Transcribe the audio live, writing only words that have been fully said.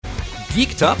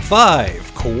Geek Top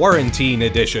 5 Quarantine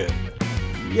Edition.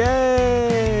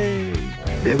 Yay!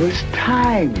 There was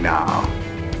time now.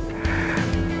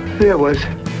 There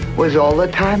was all the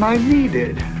time I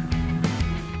needed.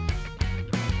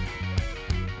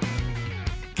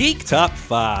 Geek Top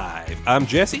 5. I'm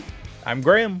Jesse. I'm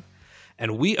Graham.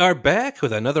 And we are back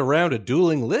with another round of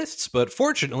dueling lists, but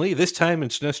fortunately, this time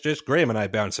it's just Graham and I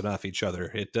bouncing off each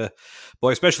other.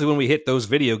 Boy, especially when we hit those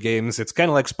video games, it's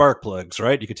kind of like spark plugs,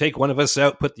 right? You could take one of us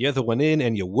out, put the other one in,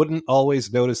 and you wouldn't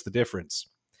always notice the difference.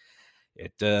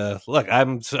 Look,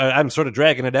 I'm sort of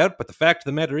dragging it out, but the fact of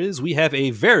the matter is we have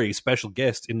a very special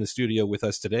guest in the studio with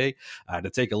us today to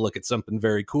take a look at something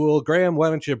very cool. Graham, why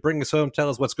don't you bring us home,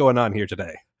 tell us what's going on here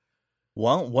today?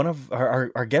 Well, one of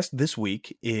our guest this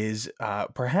week is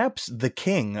perhaps the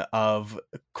king of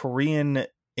Korean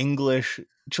English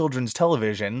children's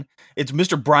television. It's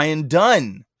Mr. Brian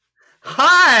Dunn.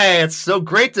 Hi, it's so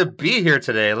great to be here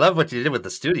today. I love what you did with the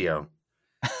studio.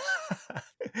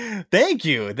 Thank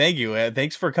you.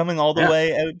 Thanks for coming all the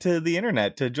way out to the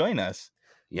internet to join us.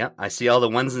 Yeah, I see all the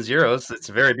ones and zeros. It's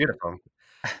very beautiful.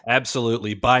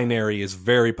 Absolutely. Binary is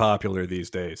very popular these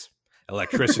days.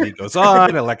 Electricity goes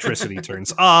on, electricity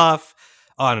turns off,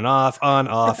 on and off, on,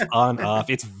 off, on, off.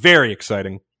 It's very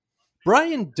exciting.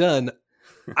 Brian Dunn,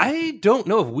 I don't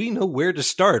know if we know where to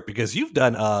start because you've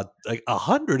done like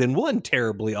 101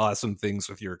 terribly awesome things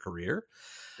with your career.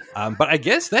 But I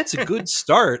guess that's a good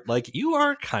start. Like, you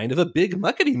are kind of a big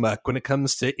muckety muck when it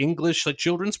comes to English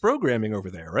children's programming over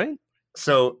there, right?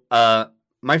 So,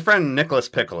 my friend Nicholas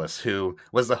Pickles, who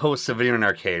was the host of Video and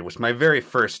Arcade, was my very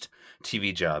first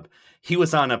TV job. He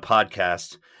was on a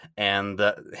podcast, and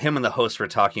him and the host were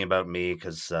talking about me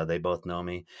because they both know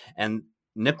me. And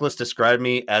Nicholas described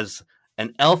me as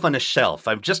an elf on a shelf.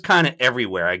 I'm just kind of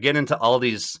everywhere. I get into all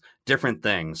these different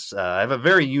things. I have a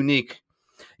very unique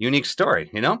story.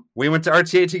 You know, we went to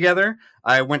RTA together.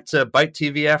 I went to Byte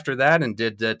TV after that and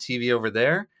did TV over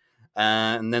there,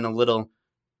 and then a little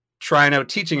trying out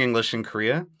teaching English in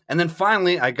Korea. And then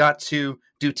finally, I got to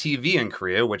do TV in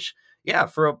Korea, which,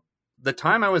 the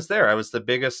time I was there, I was the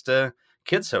biggest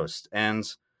kids host, and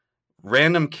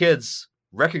random kids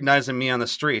recognizing me on the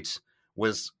street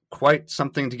was quite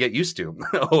something to get used to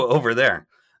over there.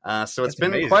 So it's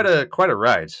been amazing. quite a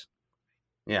ride.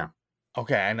 Yeah.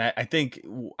 Okay, and I think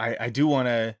I do want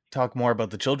to talk more about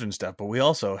the children's stuff, but we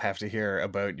also have to hear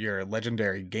about your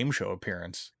legendary game show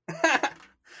appearance.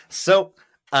 So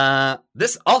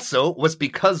this also was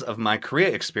because of my Korea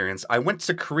experience. I went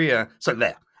to Korea.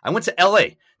 I went to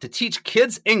LA to teach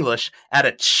kids English at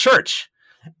a church.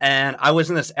 And I was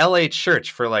in this LA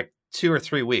church for like 2 or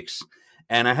 3 weeks.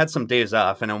 And I had some days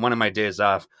off. And on one of my days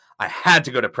off, I had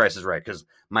to go to Price is Right because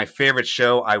my favorite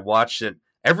show, I watched it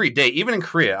every day. Even in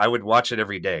Korea, I would watch it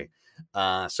every day.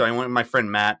 So I went with my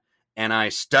friend Matt, and I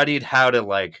studied how to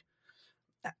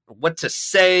what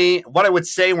I would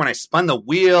say when I spun the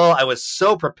wheel. I was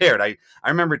so prepared. I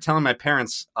remember telling my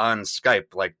parents on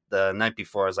Skype like the night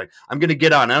before, I was like, I'm going to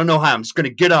get on. I don't know how. I'm just going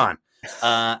to get on.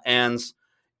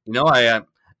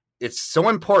 It's so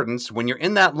important when you're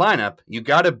in that lineup, you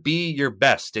got to be your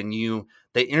best, and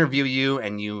they interview you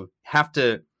and you have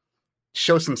to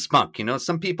show some spunk. You know,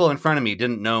 some people in front of me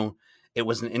didn't know it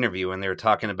was an interview and they were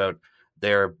talking about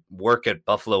their work at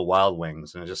Buffalo Wild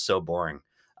Wings, and it was just so boring.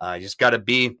 You just got to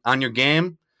be on your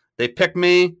game. They picked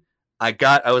me. I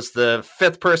was the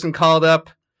 5th person called up,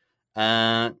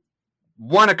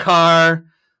 won a car,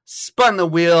 spun the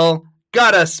wheel,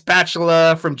 got a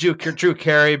spatula from Drew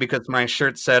Carey because my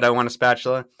shirt said I want a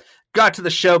spatula, got to the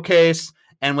showcase,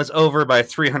 and was over by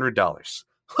 $300.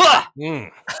 Ha!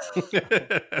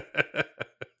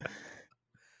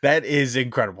 That is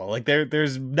incredible. Like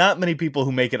there's not many people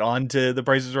who make it onto the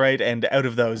Price is Right, and out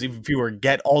of those, even fewer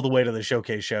get all the way to the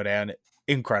showcase showdown.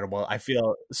 Incredible. I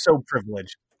feel so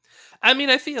privileged. I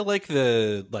mean, I feel like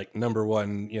the number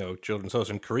one, children's host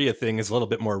in Korea thing is a little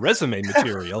bit more resume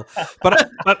material,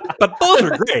 but both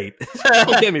are great.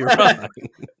 Don't get me wrong.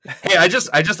 Hey, I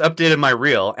just updated my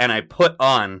reel and I put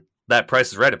on that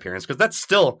Price is Right appearance because that's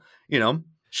still,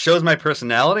 shows my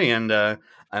personality, and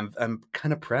I'm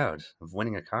kind of proud of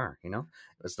winning a car. It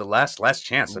was the last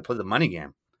chance to play the mony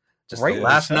game. Just right, the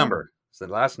last number. It's the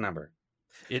last number.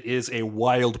 It is a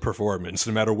wild performance,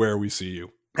 no matter where we see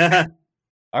you.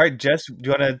 All right, Jess, do you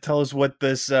want to tell us what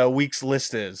this week's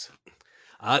list is?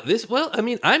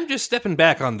 I'm just stepping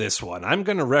back on this one. I'm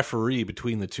going to referee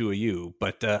between the two of you.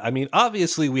 But,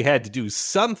 obviously we had to do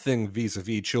something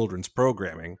vis-a-vis children's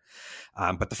programming.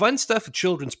 But the fun stuff of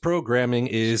children's programming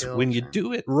is when you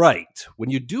do it right. When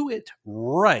you do it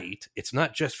right, it's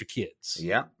not just for kids.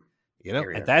 Yeah. You know,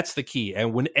 Period. and that's the key.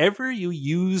 And whenever you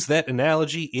use that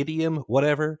analogy, idiom,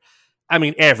 whatever, I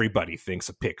mean, everybody thinks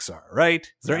of Pixar, right?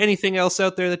 Is there anything else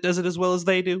out there that does it as well as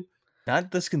they do?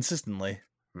 Not this consistently.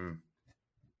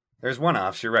 There's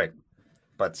one-offs, you're right.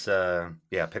 But,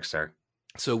 yeah, Pixar.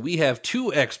 So we have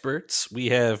two experts. We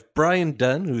have Brian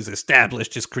Dunn, who's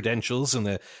established his credentials in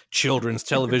the children's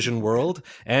television world,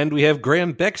 and we have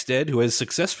Graham Beckstead, who has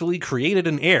successfully created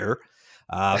an heir,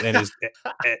 and is...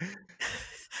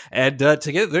 And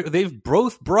together, they've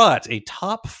both brought a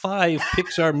top 5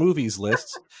 Pixar movies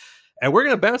list, and we're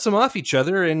going to bounce them off each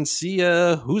other and see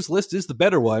whose list is the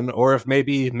better one, or if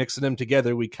maybe mixing them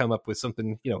together, we come up with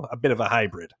something, a bit of a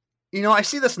hybrid. I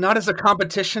see this not as a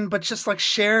competition, but just like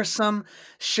share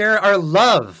our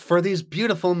love for these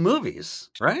beautiful movies,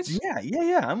 right?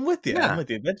 Yeah. I'm with you. Yeah. I'm with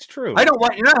you. That's true.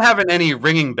 You're not having any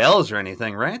ringing bells or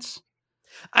anything, right?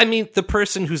 I mean, the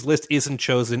person whose list isn't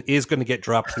chosen is going to get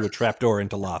dropped through a trapdoor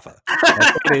into lava.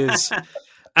 It is.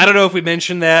 I don't know if we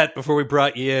mentioned that before we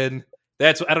brought you in.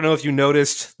 I don't know if you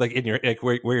noticed, like in your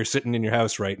where you're sitting in your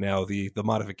house right now, the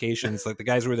modifications. Like the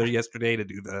guys were there yesterday to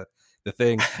do the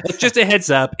thing. It's just a heads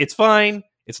up. It's fine.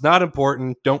 It's not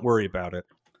important. Don't worry about it.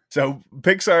 So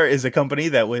Pixar is a company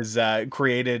that was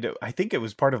created, I think it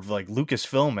was part of like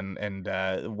Lucasfilm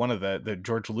and one of the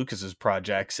George Lucas's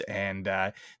projects, and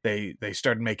they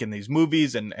started making these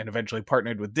movies and eventually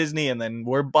partnered with Disney, and then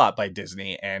were bought by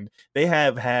Disney, and they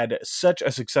have had such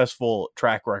a successful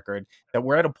track record that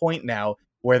we're at a point now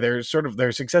where their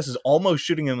success is almost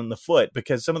shooting them in the foot,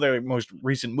 because some of their most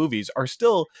recent movies are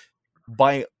still,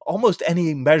 by almost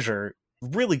any measure,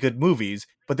 really good movies,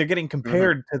 but they're getting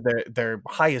compared to their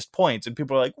highest points, and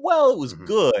people are like, well, it was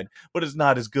good, but it's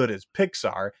not as good as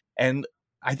Pixar. And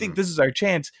I think this is our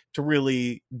chance to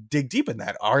really dig deep in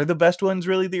that. Are the best ones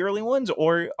really the early ones,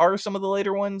 or are some of the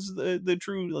later ones the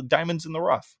true diamonds in the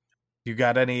rough? You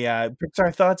got any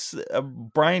Pixar thoughts,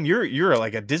 Brian? You're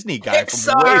like a Disney guy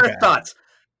from way back. Pixar thoughts.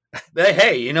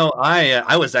 Hey,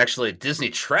 I was actually a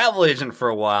Disney travel agent for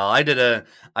a while. I did a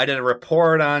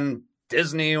report on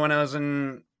Disney when I was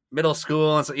in middle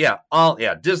school, and so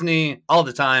Disney all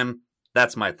the time.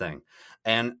 That's my thing,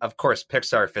 and of course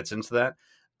Pixar fits into that.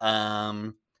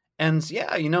 I'm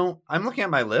looking at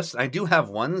my list. I do have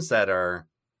ones that are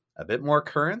a bit more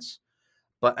current,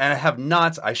 but I have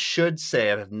not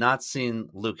seen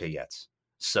Luca yet.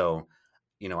 So,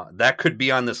 that could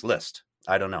be on this list.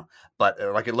 I don't know, but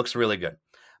it looks really good.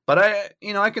 But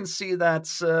I can see that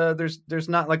there's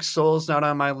not, like, Soul's not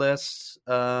on my list.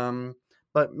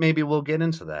 But maybe we'll get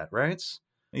into that, right?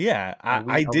 Yeah,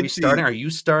 I did. Starting? Are you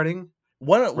starting?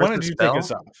 Why don't you take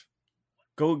us off?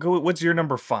 Go. What's your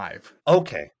number 5?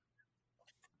 Okay.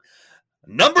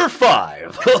 Number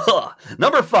 5.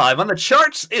 Number 5 on the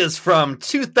charts is from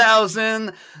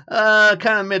 2000, kind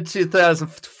of mid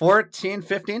 2014,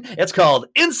 15. It's called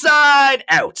Inside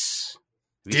Out.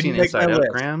 Have you seen Inside Out,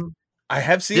 Graham? I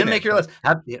have seen it. Didn't make your list.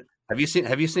 Have you seen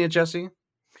it, Jesse?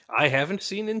 I haven't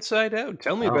seen Inside Out.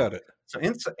 Tell me about it. So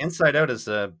Inside Out is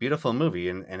a beautiful movie,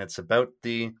 and it's about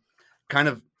the kind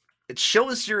of, it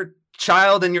shows your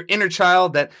child and your inner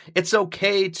child that it's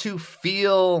okay to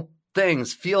feel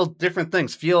things, feel different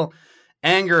things, feel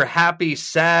anger, happy,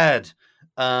 sad,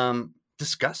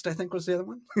 disgust, I think was the other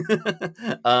one.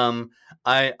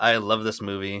 I love this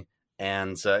movie,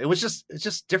 and it's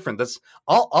just different. That's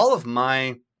all of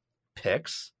my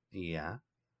picks. Yeah.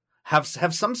 Have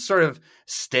some sort of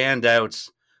standout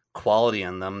quality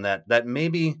in them that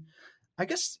maybe, I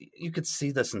guess you could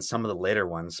see this in some of the later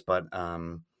ones, but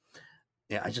I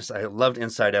loved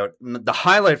Inside Out. The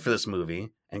highlight for this movie,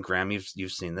 and Graham,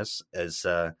 you've seen this, is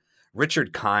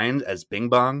Richard Kind as Bing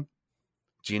Bong.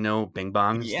 Do you know Bing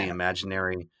Bong? Yeah. The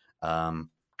imaginary kind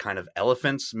of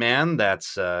elephant man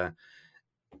that's kind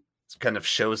of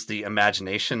shows the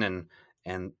imagination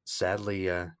and sadly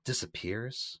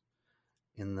disappears.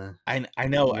 I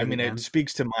know. I mean, it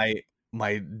speaks to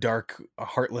my dark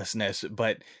heartlessness,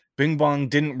 but Bing Bong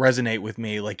didn't resonate with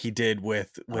me like he did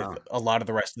with a lot of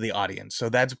the rest of the audience. So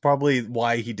that's probably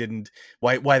why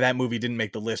why that movie didn't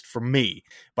make the list for me.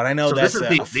 But I know so that's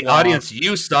this is the audience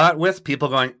you saw it with, people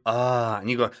going, and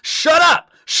you go, shut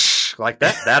up, shh, like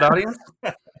that audience.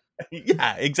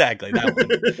 Yeah, exactly.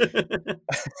 That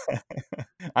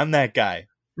one. I'm that guy.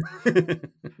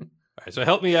 All right, so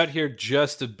help me out here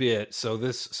just a bit. So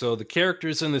the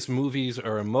characters in this movies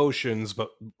are emotions, but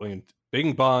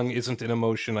Bing Bong isn't an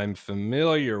emotion I'm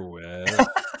familiar with.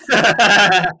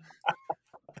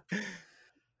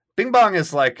 Bing Bong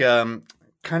is like kind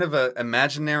of an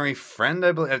imaginary friend,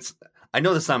 I believe. I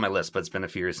know this is on my list, but it's been a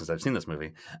few years since I've seen this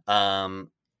movie.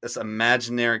 This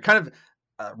imaginary kind of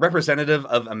representative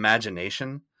of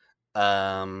imagination.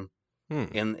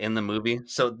 in the movie.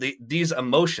 So these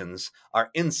emotions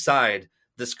are inside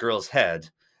this girl's head,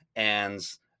 and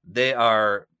they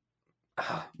are.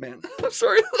 Oh, man, I'm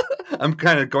sorry. I'm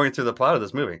kind of going through the plot of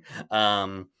this movie.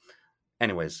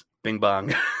 Anyways, Bing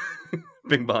Bong.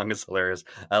 Bing Bong is hilarious.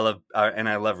 I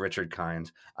love Richard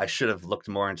Kind. I should have looked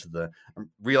more into I'm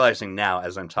realizing now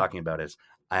as I'm talking about it,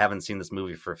 I haven't seen this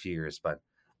movie for a few years, but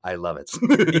I love it.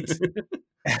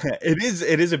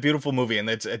 It is a beautiful movie, and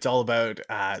it's all about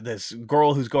this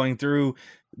girl who's going through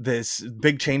this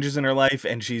big changes in her life,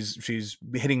 and she's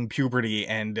hitting puberty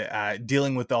and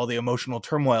dealing with all the emotional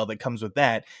turmoil that comes with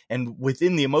that. And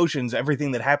within the emotions,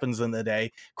 everything that happens in the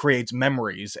day creates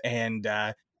memories, and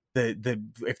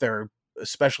if they're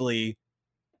especially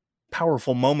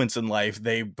powerful moments in life,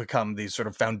 they become these sort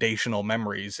of foundational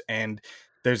memories. And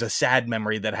there's a sad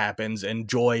memory that happens, and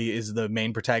Joy is the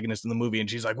main protagonist in the movie, and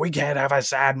she's like, we can't have a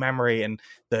sad memory, and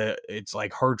it's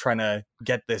like her trying to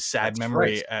get this sad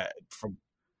memory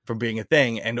from being a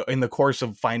thing. And in the course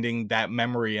of finding that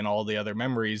memory and all the other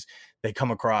memories, they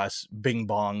come across Bing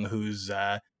Bong, who's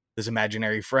this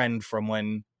imaginary friend from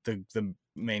when the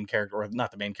main character, or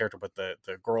not the main character, but the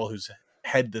girl whose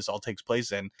head this all takes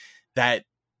place in, that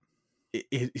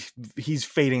he's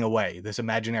fading away, this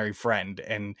imaginary friend,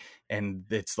 and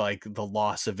it's like the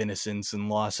loss of innocence and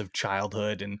loss of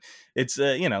childhood, and it's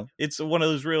it's one of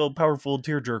those real powerful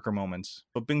tearjerker moments.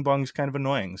 But Bing Bong's kind of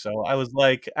annoying, so I was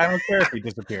like, I don't care if he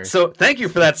disappears. So thank you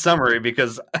for that summary,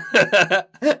 because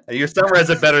you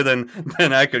summarized it better than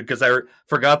I could, because I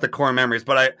forgot the core memories.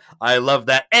 But I love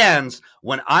that. And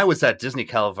when I was at Disney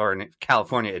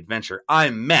California Adventure,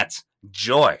 I met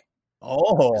Joy.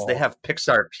 Oh, they have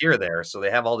Pixar Pier there, so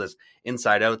they have all this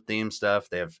Inside Out theme stuff.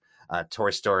 They have Toy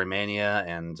Story Mania,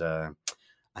 and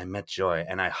I met Joy,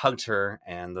 and I hugged her,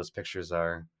 and those pictures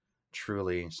are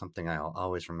truly something I'll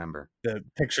always remember. The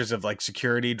pictures of like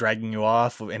security dragging you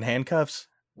off in handcuffs?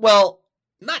 Well,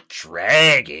 not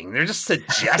dragging; they're just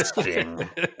suggesting.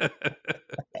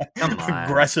 Come on,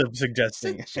 aggressive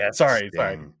suggesting. Sorry.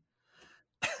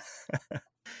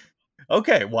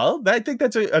 Okay, well, I think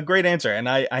that's a great answer, and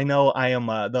I know I am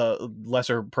the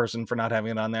lesser person for not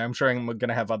having it on there. I'm sure I'm going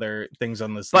to have other things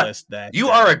on this list. That you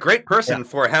are a great person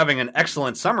for having an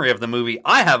excellent summary of the movie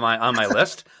I have on my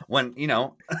list. When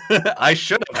I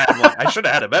should have had one. I should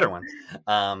have had a better one.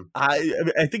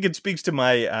 I think it speaks to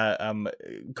my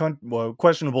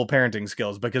questionable parenting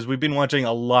skills, because we've been watching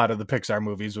a lot of the Pixar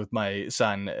movies with my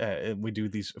son. We do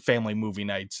these family movie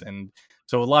nights, and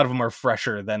so a lot of them are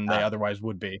fresher than they otherwise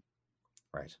would be.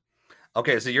 Right.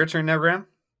 Okay, so your turn now, Graham?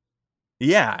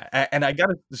 Yeah, and I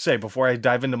gotta say, before I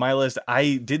dive into my list,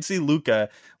 I did see Luca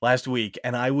last week,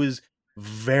 and I was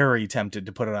very tempted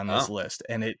to put it on this list.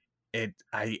 And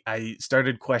I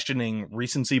started questioning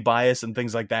recency bias and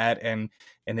things like that, and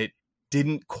it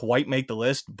didn't quite make the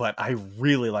list, but I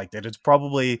really liked it. It's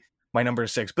probably my number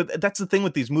 6. But that's the thing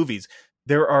with these movies.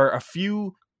 There are a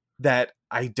few that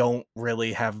I don't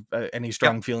really have any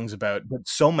strong feelings about, but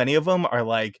so many of them are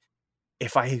like,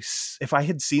 if I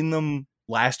had seen them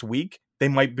last week, they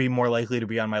might be more likely to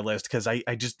be on my list, because I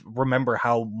just remember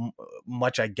how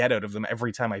much I get out of them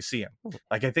every time I see them.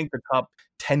 Like, I think the top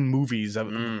 10 movies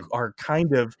are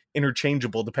kind of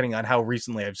interchangeable depending on how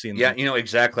recently I've seen them. Yeah,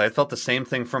 exactly. I felt the same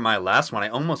thing for my last one. I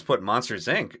almost put Monsters,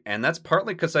 Inc., and that's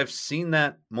partly because I've seen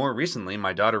that more recently.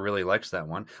 My daughter really likes that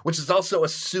one, which is also a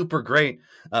super great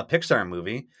Pixar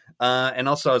movie. And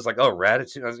also I was like, oh,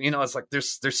 Ratatouille. It's like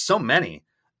there's so many.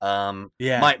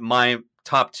 My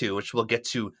top 2, which we'll get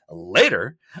to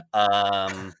later,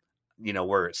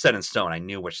 were set in stone. I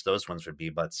knew which those ones would be,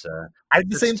 but I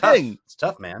had the same thing. It's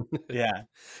tough, man. Yeah,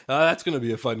 that's going to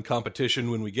be a fun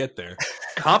competition when we get there.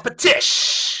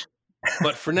 Competition.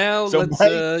 But for now,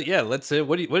 let's say,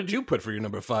 what did you put for your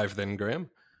number 5 then, Graham?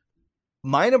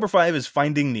 My number 5 is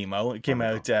Finding Nemo. It came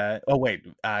out.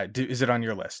 Is it on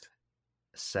your list?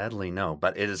 Sadly, no,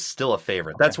 but it is still a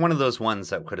favorite. Okay. That's one of those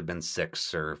ones that could have been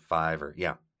 6 or 5 or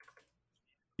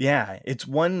Yeah, it's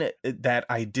one that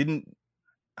I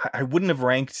wouldn't have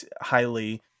ranked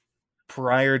highly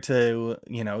prior to,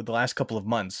 the last couple of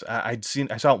months. I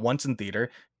saw it once in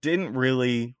theater, didn't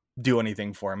really do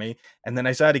anything for me. And then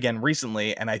I saw it again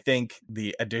recently, and I think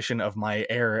the addition of my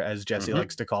heir, as Jesse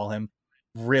likes to call him,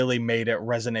 really made it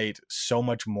resonate so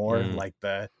much more. Like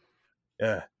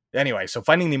anyway, so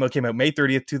Finding Nemo came out May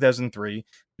 30th, 2003,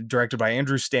 directed by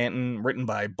Andrew Stanton, written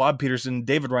by Bob Peterson,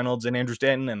 David Reynolds, and Andrew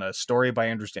Stanton, and a story by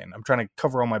Andrew Stanton. I'm trying to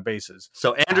cover all my bases.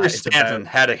 So Andrew Stanton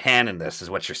had a hand in this, is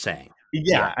what you're saying.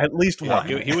 Yeah. At least one.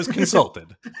 He was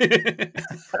consulted.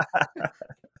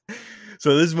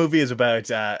 So this movie is about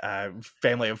a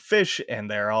family of fish, and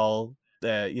they're all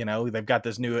they've got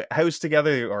this new house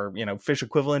together, or fish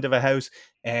equivalent of a house,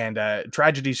 and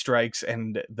tragedy strikes,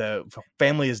 and the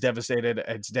family is devastated.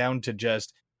 It's down to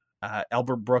just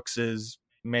Albert Brooks's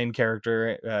main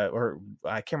character, or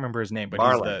I can't remember his name, but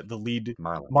Marlin. he's the lead.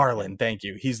 Marlin. Marlin, thank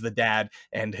you. He's the dad,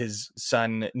 and his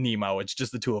son Nemo. It's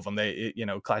just the two of them. They,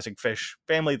 classic fish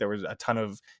family. There was a ton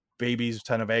of babies,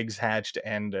 ton of eggs hatched,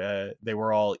 and they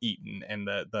were all eaten, and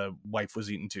the wife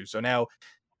was eaten too. So now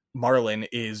Marlin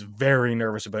is very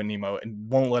nervous about Nemo and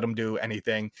won't let him do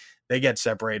anything. They get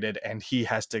separated, and he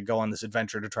has to go on this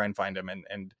adventure to try and find him.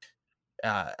 And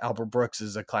Albert Brooks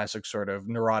is a classic sort of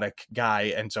neurotic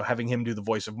guy, and so having him do the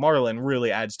voice of Marlin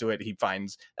really adds to it. He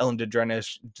finds Ellen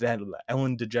DeGeneres'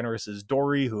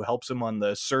 Dory, who helps him on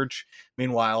the search.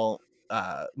 Meanwhile,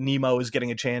 Nemo is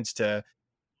getting a chance to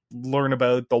learn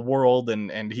about the world,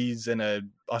 and he's in a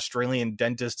Australian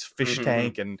dentist fish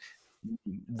tank, and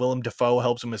Willem Dafoe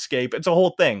helps him escape. It's a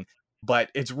whole thing, but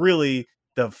it's really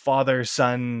the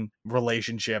father-son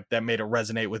relationship that made it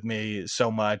resonate with me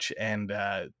so much. And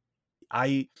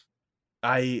I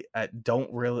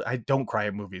don't cry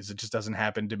at movies. It just doesn't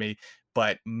happen to me.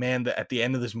 But man, at the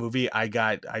end of this movie, I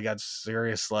got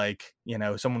serious. Like,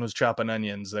 someone was chopping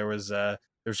onions. There's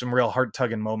some real heart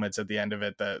tugging moments at the end of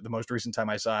it. The most recent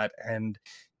time I saw it, and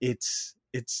it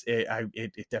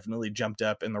definitely jumped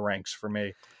up in the ranks for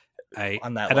me.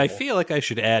 On that level. I feel like I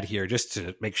should add here, just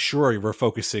to make sure we're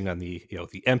focusing on the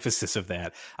the emphasis of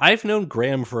that. I've known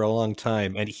Graham for a long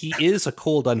time, and he is a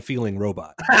cold, unfeeling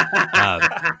robot.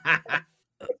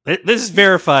 This is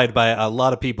verified by a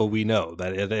lot of people we know,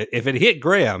 that if it hit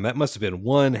Graham, that must have been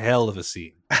one hell of a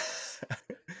scene.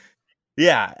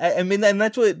 Yeah, I mean, and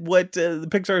that's what the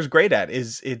Pixar is great at.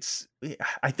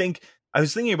 I think I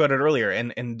was thinking about it earlier,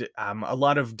 and a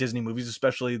lot of Disney movies,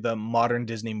 especially the modern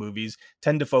Disney movies,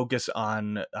 tend to focus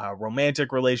on a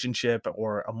romantic relationship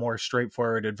or a more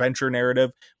straightforward adventure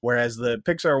narrative, whereas the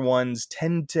Pixar ones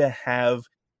tend to have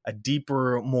a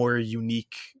deeper, more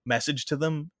unique message to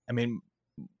them. I mean,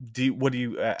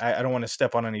 I don't want to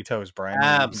step on any toes, Brian.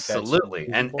 Absolutely.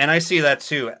 And I see that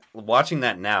too. Watching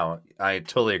that now, I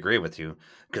totally agree with you,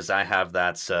 because I have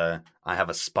that, I have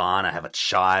a spawn, I have a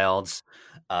child,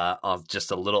 of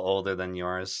just a little older than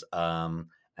yours.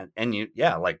 And you,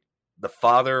 like the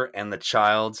father and the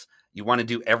child, you want to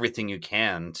do everything you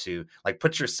can to, like,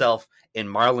 put yourself in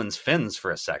Marlin's fins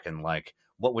for a second. Like,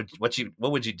 what would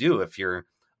you do if your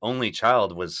only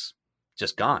child was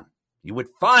just gone? You would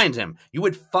find him. You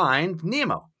would find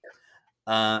Nemo.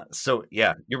 So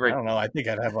yeah, you're right. I don't know. I think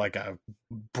I'd have like a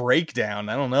breakdown.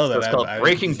 I don't know that. It's called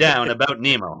Breaking Down about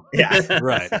Nemo. Yeah,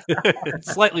 right.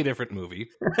 Slightly different movie,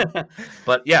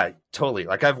 but yeah, totally.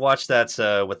 Like, I've watched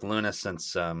that with Luna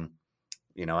since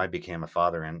I became a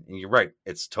father, and you're right.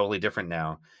 It's totally different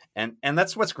now, and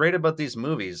that's what's great about these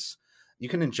movies. You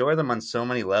can enjoy them on so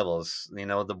many levels.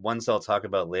 The ones I'll talk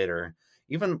about later,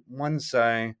 even ones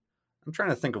I'm trying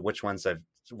to think of which ones I've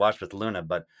watched with Luna,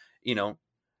 but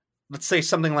let's say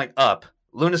something like Up.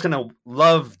 Luna's going to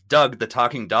love Doug the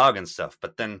talking dog and stuff,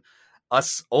 but then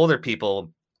us older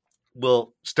people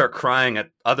will start crying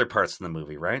at other parts of the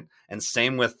movie, right? And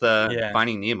same with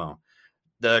Finding Nemo.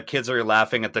 The kids are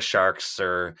laughing at the sharks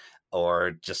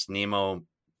or just Nemo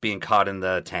being caught in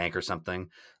the tank or something,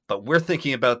 but we're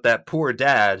thinking about that poor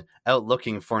dad out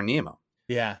looking for Nemo.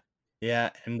 Yeah,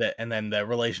 and then the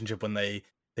relationship when they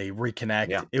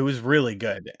reconnect, it was really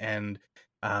good. And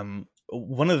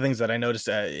one of the things that I noticed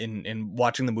in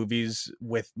watching the movies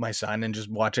with my son and just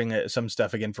watching some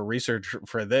stuff again for research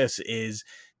for this is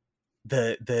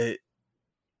the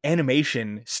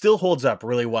animation still holds up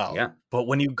really well. Yeah. But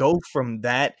when you go from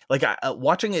that, like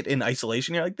watching it in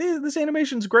isolation, you're like, this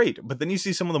animation's great. But then you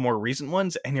see some of the more recent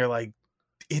ones and you're like,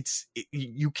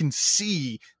 you can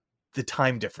see the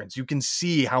time difference. You can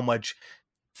see how much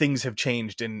things have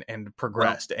changed and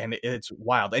progressed, and it's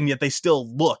wild, and yet they still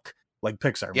look like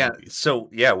Pixar movies. So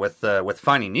with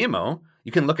Finding Nemo,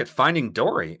 you can look at Finding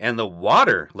Dory, and the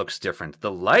water looks different,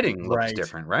 the lighting looks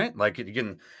different, right? Like,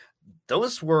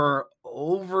 those were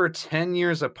over 10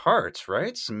 years apart,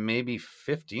 right? So maybe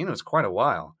 15. It was quite a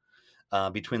while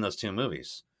between those two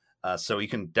movies, so you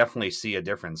can definitely see a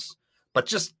difference.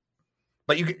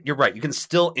 But you're right. You can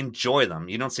still enjoy them.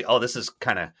 You don't see, this is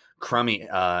kind of crummy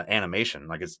animation.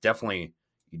 Like, it's definitely,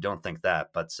 you don't think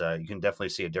that, but you can definitely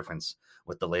see a difference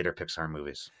with the later Pixar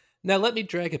movies. Now, let me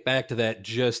drag it back to that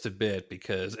just a bit,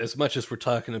 because as much as we're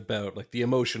talking about like the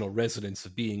emotional resonance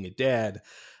of being a dad,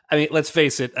 I mean, let's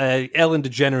face it. Ellen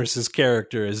DeGeneres'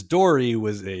 character as Dory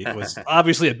was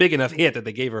obviously a big enough hit that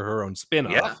they gave her own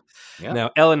spin-off. Yeah. Yeah.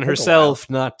 Now, Ellen herself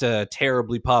not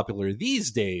terribly popular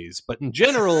these days, but in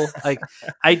general, like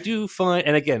I do find,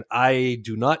 and again, I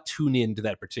do not tune into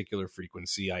that particular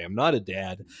frequency. I am not a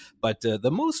dad, but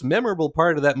the most memorable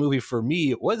part of that movie for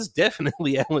me was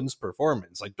definitely Ellen's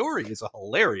performance. Like Dory is a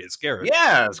hilarious character.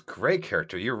 Yeah, it's a great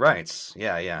character. You're right.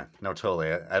 Yeah. No,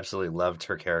 totally. I absolutely loved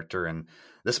her character, and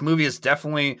this movie is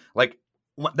definitely like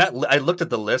that. I looked at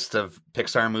the list of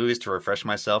Pixar movies to refresh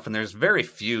myself, and there's very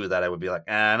few that I would be like,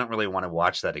 I don't really want to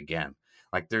watch that again.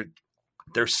 Like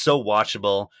they're so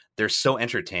watchable, they're so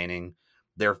entertaining,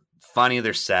 they're funny,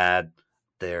 they're sad,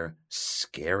 they're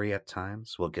scary at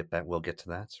times. We'll get to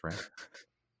that, right?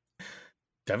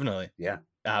 Definitely. Yeah.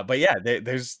 But yeah,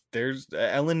 there's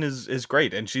Ellen is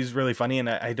great, and she's really funny, and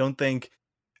I don't think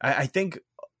I think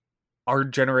our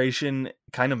generation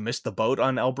kind of missed the boat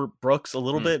on Albert Brooks a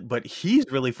little bit, but he's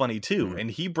really funny too, and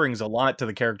he brings a lot to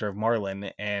the character of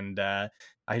Marlin, and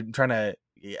I'm trying to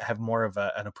have more of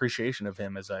an appreciation of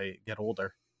him as I get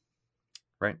older.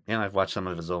 Right. Yeah, I've watched some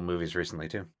of his old movies recently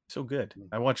too. So good.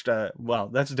 I watched well,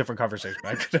 that's a different conversation.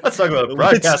 Let's talk about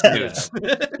broadcast news.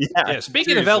 Yeah,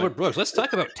 speaking of Albert Brooks, let's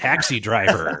talk about Taxi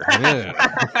Driver.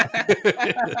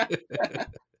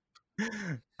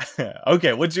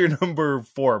 Okay, what's your number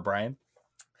 4, Brian?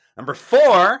 Number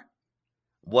 4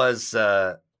 was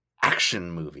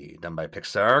action movie done by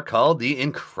Pixar called The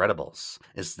Incredibles.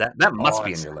 Is that must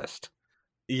be in your list?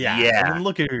 Yeah. I mean,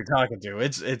 look at who you're talking to.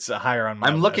 It's higher on my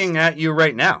list. I'm looking at you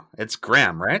right now. It's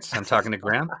Graham, right? I'm talking to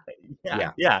Graham.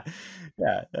 Yeah.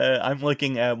 I'm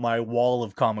looking at my wall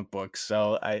of comic books,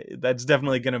 so that's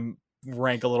definitely going to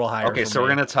rank a little higher. Okay, so we're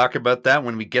going to talk about that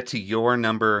when we get to your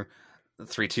number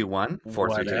 3, 2, 1,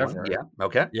 4, 3, 2, 1. Yeah.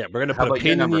 Okay. Yeah, we're going to put a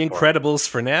pin in the Incredibles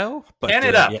for now. Pan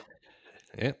it up.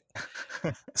 Yeah.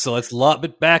 So let's lob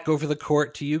it back over the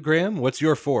court to you, Graham. What's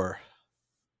your 4?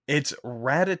 It's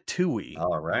Ratatouille.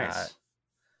 All right.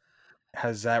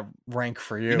 Has that rank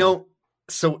for you? You know,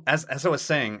 so as I was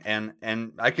saying, and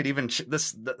I could even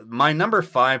my number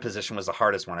 5 position was the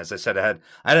hardest one. As I said, I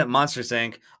had Monsters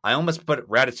Inc. I almost put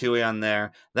Ratatouille on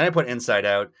there. Then I put Inside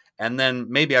Out, and then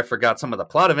maybe I forgot some of the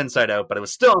plot of Inside Out, but it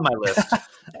was still on my list.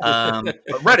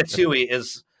 But Ratatouille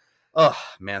is, oh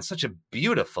man, such a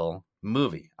beautiful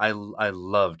movie. I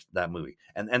loved that movie,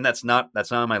 and that's not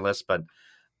on my list, but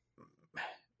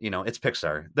you know, it's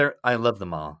Pixar. I love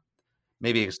them all.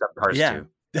 Maybe except Cars 2.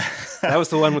 That was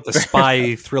the one with the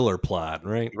spy thriller plot,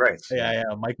 right? Right. Yeah,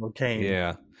 Michael Caine.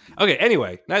 Yeah. Okay,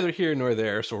 anyway, neither here nor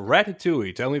there. So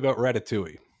Ratatouille, tell me about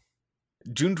Ratatouille.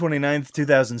 June 29th,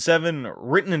 2007,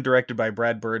 written and directed by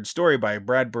Brad Bird, story by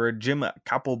Brad Bird, Jim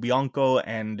Capobianco,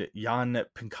 and Jan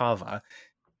Pinkava.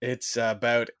 It's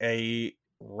about a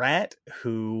rat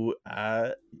who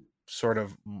sort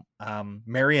of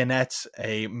marionettes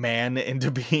a man into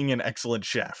being an excellent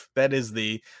chef. That is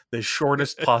the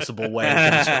shortest possible way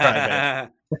to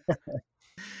describe it.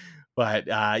 But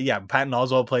Patton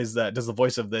Oswalt does the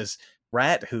voice of this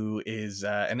rat who is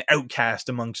an outcast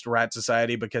amongst rat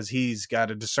society because he's got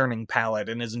a discerning palate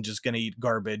and isn't just going to eat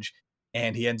garbage.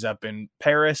 And he ends up in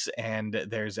Paris, and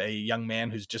there's a young man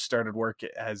who's just started work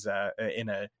as in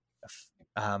a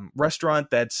restaurant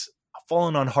that's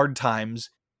fallen on hard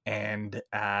times. And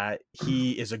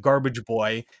he is a garbage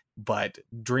boy, but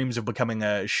dreams of becoming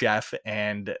a chef,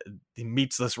 and he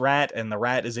meets this rat, and the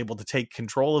rat is able to take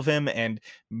control of him and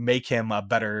make him a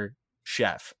better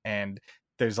chef. And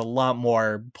there's a lot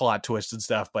more plot twists and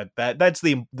stuff, but that's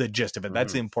the gist of it.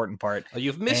 That's the important part.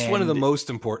 You've missed one of the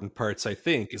most important parts, I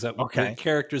think, is that the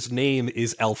character's name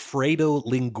is Alfredo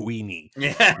Linguini,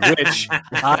 which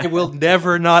I will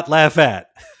never not laugh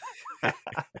at.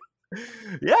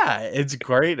 Yeah, it's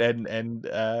great, and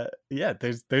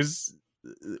there's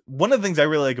one of the things I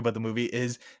really like about the movie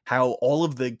is how all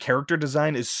of the character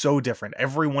design is so different.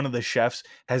 Every one of the chefs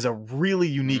has a really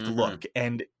unique look,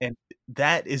 and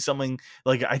that is something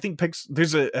like I think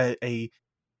there's a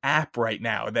app right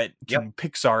now that can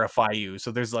Pixarify you.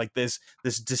 So there's like this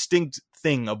distinct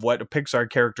thing of what a Pixar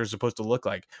character is supposed to look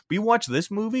like. But you watch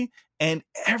this movie, and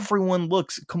everyone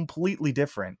looks completely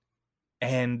different,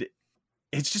 and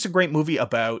it's just a great movie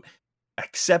about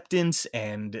acceptance,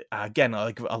 and again,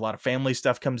 like a lot of family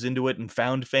stuff comes into it, and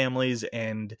found families,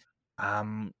 and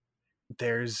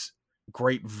there's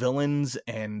great villains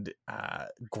and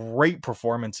great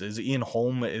performances. Ian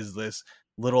Holm is this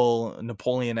little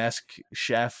Napoleon-esque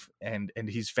chef, and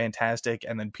he's fantastic.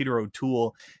 And then Peter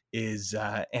O'Toole is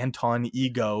Anton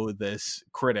Ego, this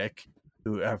critic,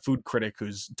 food critic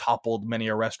who's toppled many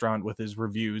a restaurant with his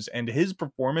reviews, and his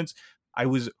performance, I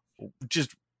was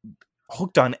just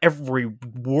hooked on every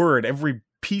word, every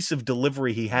piece of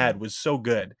delivery he had was so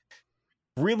good.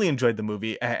 Really enjoyed the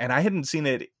movie, and I hadn't seen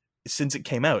it since it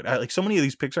came out. Like so many of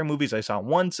these Pixar movies, I saw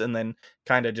once and then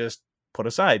kind of just put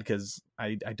aside because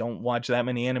I don't watch that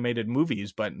many animated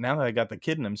movies. But now that I got the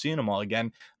kid and I'm seeing them all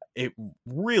again, it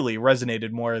really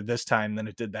resonated more this time than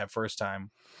it did that first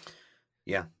time.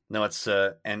 Yeah, no, it's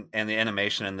and the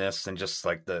animation in this and just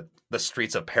like the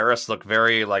streets of Paris look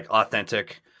very like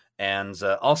authentic, and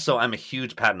also I'm a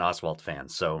huge Patton Oswalt fan,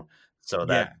 so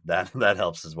that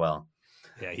helps as well.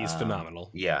 Yeah, he's phenomenal.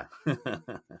 Yeah,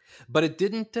 but it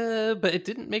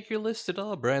didn't make your list at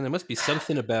all, Brian. There must be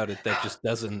something about it that just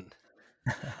doesn't.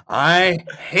 I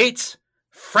hate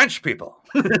French people.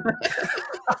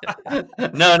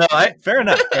 No, fair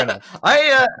enough.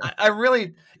 I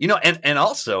really, and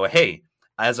also, hey,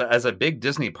 as a big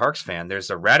Disney Parks fan,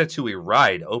 there's a Ratatouille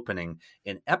ride opening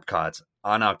in Epcot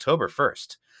on October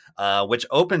 1st, which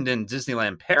opened in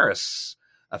Disneyland Paris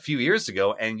a few years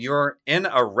ago, and you're in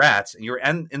a rat, and you're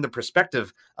in the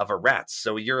perspective of a rat.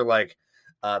 So you're like,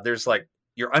 there's like,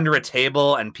 you're under a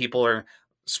table and people are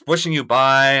squishing you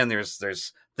by, and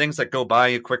there's things that go by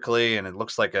you quickly, and it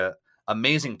looks like a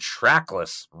amazing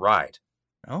trackless ride.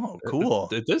 Oh, cool.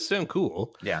 It does sound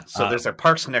cool. Yeah, so there's a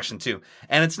Parks connection too.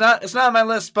 And it's not on my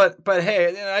list, but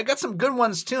hey, I got some good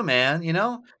ones too, man,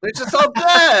 They're just all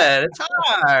good. It's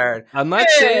hard. I'm not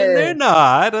saying they're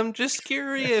not. I'm just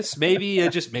curious. Maybe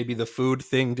the food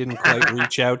thing didn't quite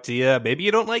reach out to you. Maybe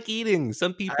you don't like eating.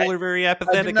 Some people are very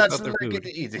apathetic about their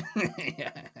food.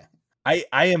 Yeah. I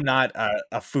am not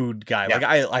a food guy. Yeah. Like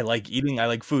I like eating, I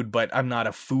like food, but I'm not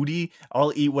a foodie.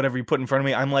 I'll eat whatever you put in front of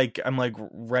me. I'm like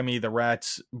Remy the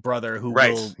rat's brother who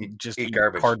will just eat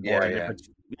garbage. Cardboard.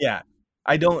 Yeah.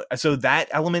 I don't. So that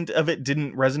element of it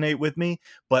didn't resonate with me,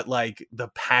 but like the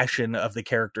passion of the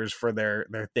characters for their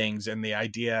things and the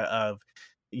idea of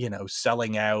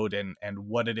selling out and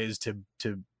what it is to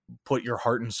put your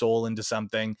heart and soul into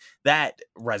something, that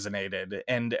resonated.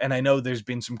 And I know there's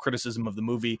been some criticism of the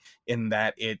movie in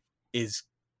that it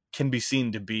can be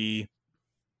seen to be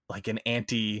like an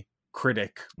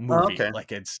anti-critic movie. Okay.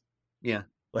 Like it's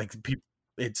like people,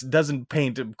 it doesn't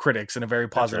paint critics in a very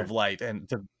positive light. And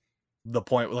to the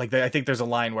point, like I think there's a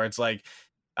line where it's like,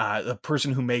 the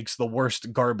person who makes the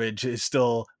worst garbage is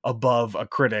still above a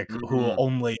critic who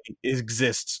only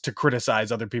exists to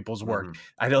criticize other people's work.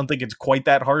 I don't think it's quite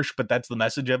that harsh, but that's the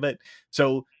message of it.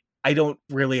 So I don't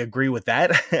really agree with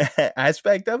that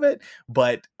aspect of it,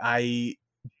 but I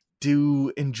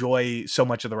do enjoy so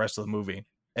much of the rest of the movie.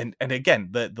 And again,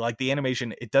 the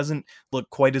animation, it doesn't look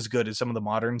quite as good as some of the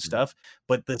modern stuff,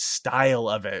 but the style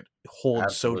of it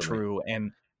holds so true.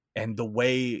 And the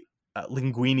way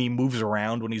Linguini moves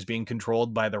around when he's being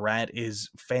controlled by the rat is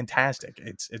fantastic.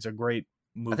 It's a great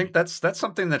movie. I think that's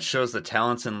something that shows the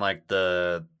talents in like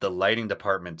the lighting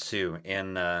department too,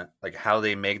 and like how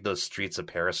they make those streets of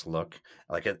Paris look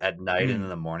like at night and in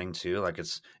the morning too. Like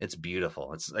it's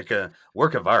beautiful. It's like a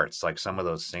work of art. It's like some of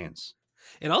those scenes.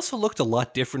 It also looked a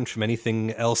lot different from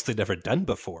anything else they'd ever done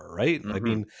before, right? I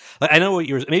mean, I know what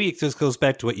maybe it just goes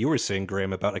back to what you were saying,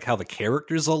 Graham, about like how the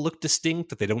characters all look distinct,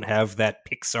 that they don't have that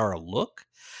Pixar look.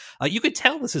 You could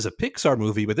tell this is a Pixar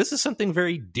movie, but this is something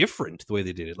very different the way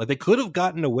they did it. Like they could have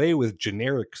gotten away with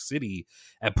generic city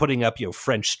and putting up,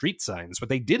 French street signs, but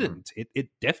they didn't. It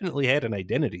definitely had an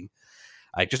identity.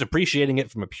 Just appreciating it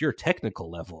from a pure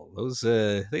technical level. Those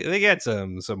they got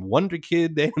some Wonder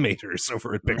Kid animators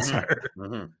over at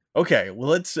Pixar. Okay, well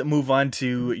let's move on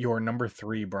to your number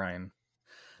 3, Brian.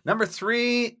 Number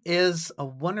 3 is a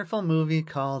wonderful movie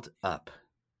called Up.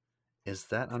 Is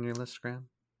that on your list, Graham?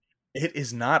 It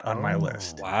is not on my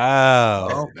list.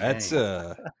 Wow, okay. That's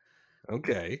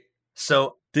okay.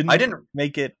 So I didn't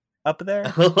make it up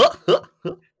there.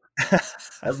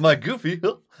 That's my goofy.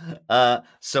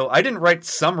 So I didn't write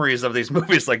summaries of these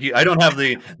movies like you. I don't have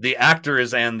the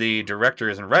actors and the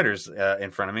directors and writers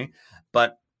in front of me.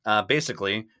 But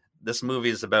basically, this movie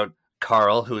is about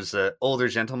Carl, who's an older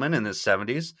gentleman in his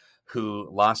 70s who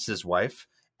lost his wife,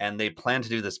 and they plan to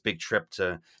do this big trip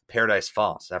to Paradise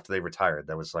Falls after they retired.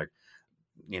 That was like,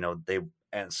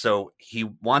 and so he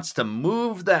wants to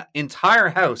move that entire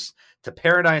house to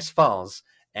Paradise Falls,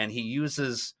 and he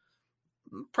uses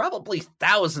probably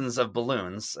thousands of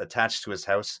balloons attached to his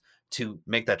house to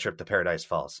make that trip to Paradise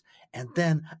Falls. And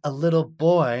then a little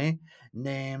boy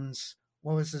named,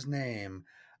 what was his name?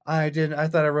 I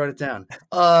thought I wrote it down.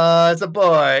 It's a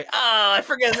boy. I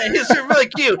forget his name. He's really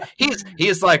cute.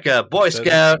 He's like a Boy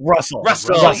Scout. Russell.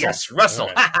 Yes, Russell.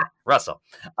 Right. Russell.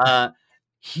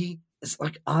 He is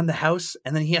like on the house,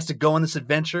 and then he has to go on this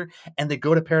adventure, and they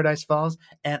go to Paradise Falls,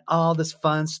 and all this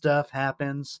fun stuff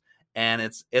happens. and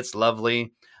it's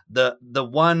lovely. The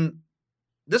one,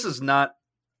 this is not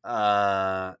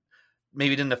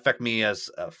maybe didn't affect me as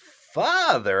a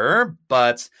father,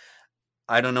 but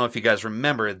I don't know if you guys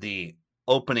remember the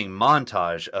opening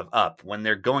montage of Up when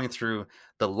they're going through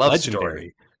the love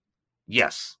story.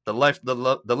 Yes, the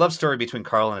love story between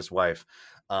Carl and his wife.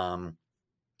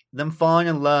 Them falling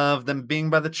in love, them being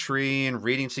by the tree and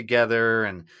reading together,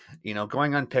 and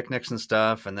going on picnics and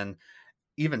stuff, and then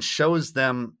even shows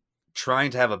them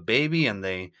trying to have a baby, and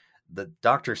the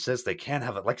doctor says they can't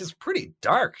have it. Like, it's pretty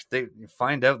dark. They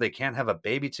find out they can't have a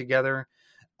baby together.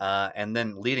 And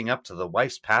then leading up to the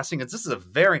wife's passing, this is a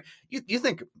very, you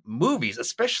think movies,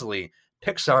 especially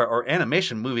Pixar or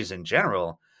animation movies in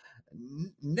general,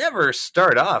 never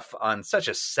start off on such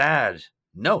a sad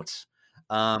note.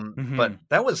 But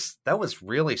that was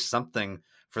really something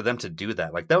for them to do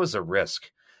that. Like, that was a risk.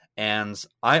 And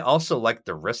I also liked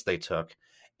the risk they took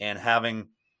in having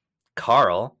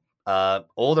Carl,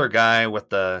 older guy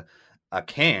with a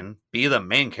cane, be the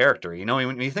main character.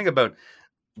 When you think about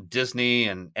Disney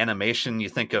and animation, you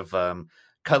think of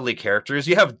cuddly characters.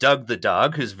 You have Doug the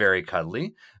dog, who's very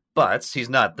cuddly, but he's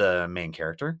not the main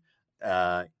character.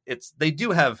 They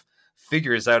do have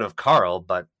figures out of Carl,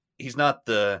 but he's not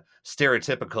the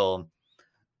stereotypical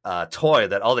toy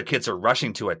that all the kids are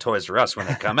rushing to at Toys R Us when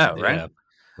they come out, right? Yeah,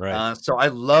 right. So I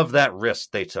love that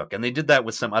risk they took, and they did that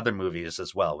with some other movies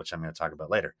as well, which I'm going to talk about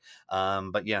later.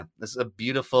 But yeah, this is a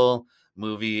beautiful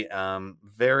movie.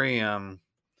 Very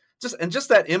just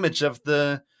that image of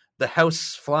the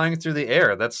house flying through the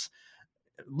air.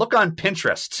 Look on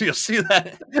Pinterest, you'll see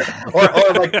that.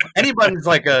 or like anybody's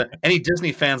like any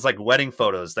Disney fans like wedding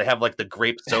photos, they have like the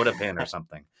grape soda pin or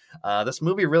something. This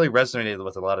movie really resonated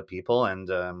with a lot of people,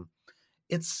 and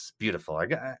it's beautiful. I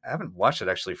haven't watched it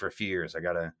actually for a few years. I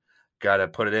gotta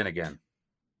put it in again.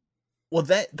 Well,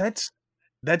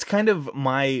 that's kind of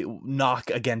my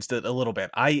knock against it a little bit.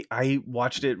 I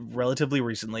watched it relatively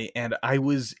recently, and I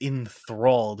was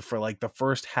enthralled for like the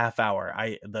first half hour.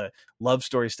 The love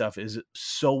story stuff is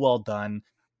so well done.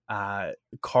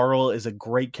 Carl is a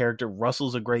great character.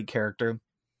 Russell's a great character.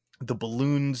 The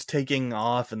balloons taking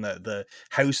off and the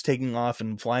house taking off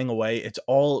and flying away, it's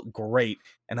all great.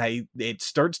 And it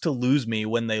starts to lose me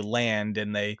when they land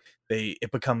and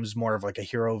it becomes more of like a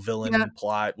hero villain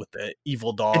plot with the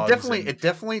evil dogs. It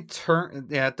definitely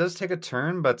it does take a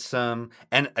turn, but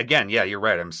and again, yeah, you're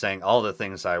right. I'm saying all the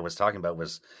things I was talking about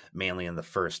was mainly in the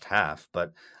first half,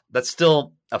 but that's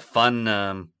still a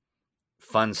fun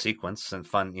sequence and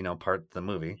fun, part of the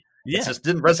movie. Yeah. It just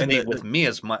didn't resonate with me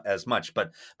as much,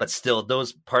 but still,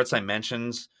 those parts I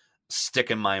mentioned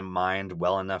stick in my mind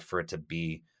well enough for it to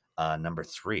be number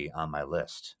 3 on my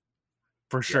list.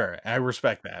 For sure. I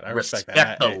respect that. I respect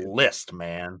the list,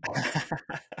 man.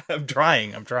 I'm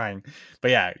trying.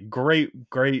 But yeah,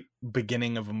 great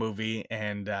beginning of a movie,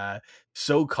 and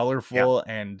so colorful,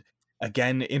 and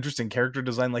again, interesting character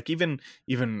design. Like even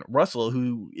Russell,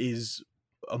 who is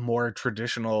a more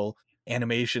traditional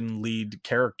animation lead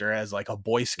character as like a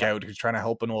Boy Scout who's trying to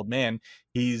help an old man,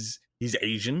 he's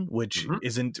Asian, which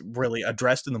isn't really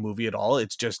addressed in the movie at all.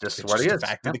 It's just a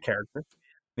fact of the character.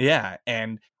 Yeah,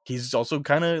 and he's also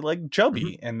kind of like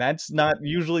chubby, and that's not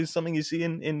usually something you see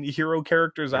in hero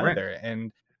characters either.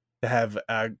 And to have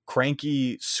a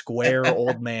cranky, square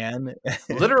old man,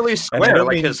 literally square,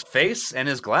 like his face and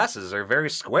his glasses are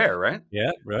very square, right?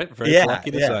 Yeah, right. Very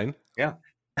wacky design. Yeah.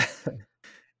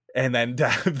 And then to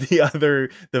have the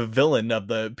villain of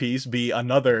the piece be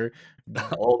another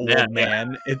old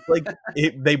man. It's like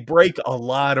they break a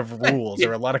lot of rules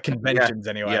or a lot of conventions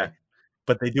anyway. Yeah.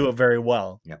 But they do it very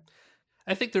well. Yeah.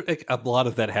 I think a lot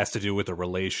of that has to do with the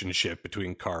relationship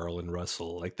between Carl and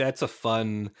Russell. Like, that's a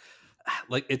fun,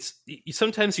 like,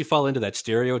 sometimes you fall into that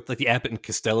stereotype, like the Abbott and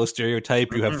Costello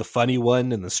stereotype. You have the funny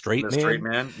one and the straight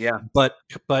man. Yeah. But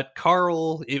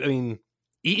Carl, I mean,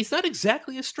 he's not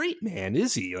exactly a straight man,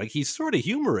 is he? Like, he's sort of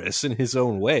humorous in his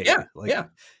own way. Yeah. Like, yeah,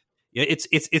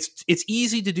 it's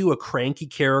easy to do a cranky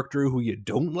character who you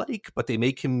don't like, but they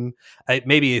make him.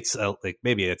 Maybe this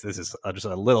is just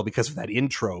a little because of that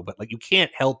intro, but like you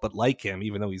can't help but like him,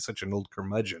 even though he's such an old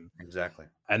curmudgeon. Exactly,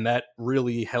 and that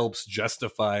really helps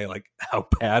justify like how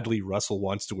badly Russell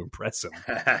wants to impress him.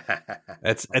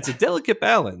 It's a delicate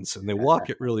balance, and they walk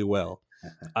it really well.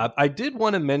 I did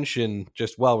want to mention,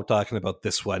 just while we're talking about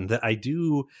this one, that I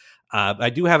do have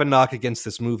a knock against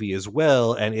this movie as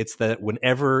well, and it's that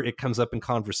whenever it comes up in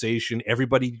conversation,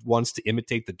 everybody wants to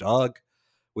imitate the dog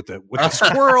with the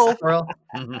squirrel,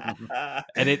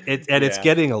 and it's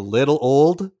getting a little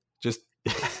old. Just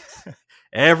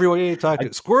Everyone you talk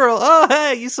to, Squirrel. Oh,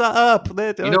 hey, you saw Up.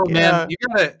 Man, you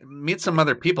gotta meet some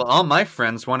other people. All my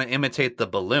friends want to imitate the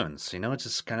balloons.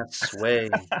 Just kind of sway.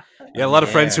 Yeah, a lot of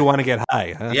friends who want to get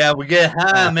high. Huh? Yeah, we get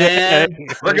high, man.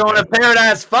 We're going to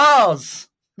Paradise Falls.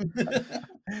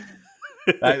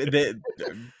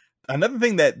 Another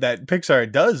thing that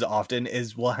Pixar does often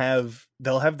is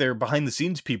they'll have their behind the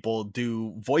scenes people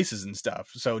do voices and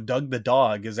stuff. So Doug the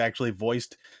dog is actually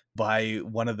voiced by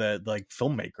one of the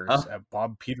filmmakers,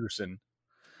 Bob Peterson.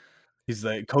 He's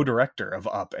the co-director of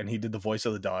Up, and he did the voice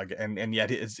of the dog, and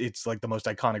yet it's like the most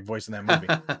iconic voice in that movie.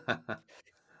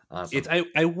 Awesome.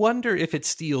 I wonder if it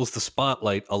steals the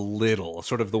spotlight a little,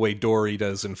 sort of the way Dory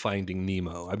does in Finding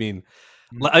Nemo. I mean,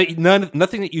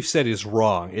 nothing that you've said is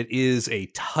wrong. It is a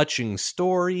touching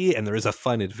story, and there is a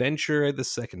fun adventure in the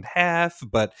second half.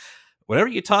 But whenever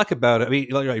you talk about it, I mean,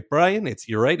 like Brian,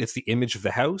 you're right. It's the image of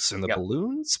the house and the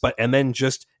balloons,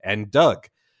 and Doug.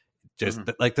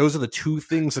 Like those are the two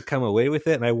things that come away with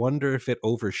it, and I wonder if it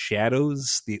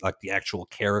overshadows the actual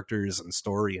characters and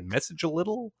story and message a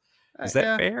little. Is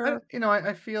that fair?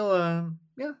 I feel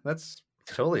that's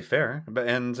totally fair. But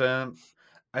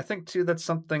I think too that's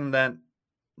something that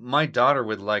my daughter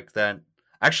would like. That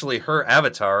actually her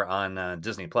avatar on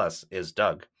Disney Plus is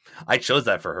Doug. I chose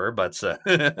that for her, but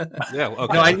yeah,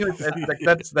 okay. No, I knew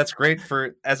that's great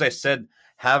for, as I said,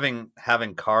 having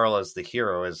Carl as the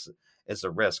hero is a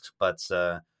risk, but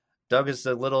Doug is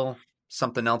a little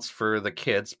something else for the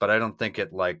kids. But I don't think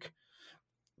it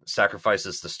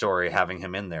sacrifices the story having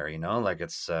him in there.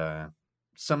 It's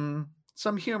some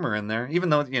humor in there, even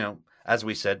though as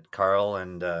we said, Carl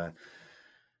and the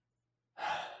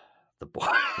boy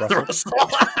Russell.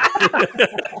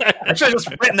 Actually, I just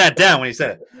written that down when he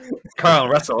said it. Carl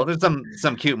and Russell. There's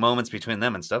some cute moments between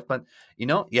them and stuff, but you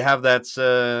have that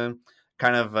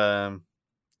kind of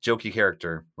jokey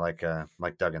character like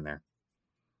Doug in there.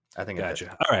 I think. Gotcha.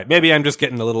 All right, maybe I'm just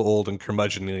getting a little old and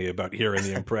curmudgeonly about hearing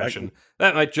the impression.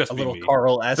 That might just be little me.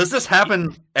 Carl. Does this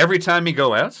happen every time you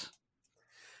go out?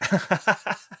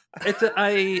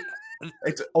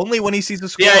 It's only when he sees the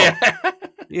squirrel.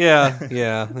 Yeah.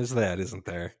 There's that, isn't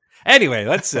there? Anyway,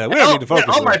 let's. We don't need to focus.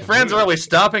 All my friends are always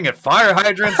stopping at fire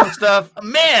hydrants and stuff.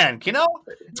 Man,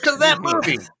 it's because of that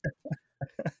movie.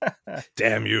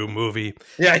 Damn you, movie!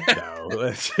 Yeah.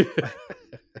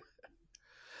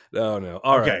 No.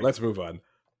 All right, let's move on.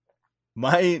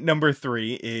 My number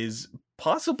 3 is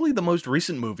possibly the most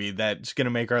recent movie that's going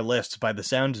to make our lists by the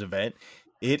sounds of it.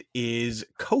 It is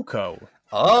Coco.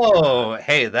 Oh,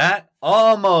 hey, that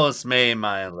almost made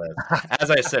my list.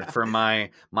 As I said, for my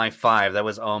 5, that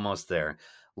was almost there.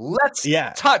 Let's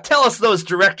tell us those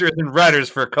directors and writers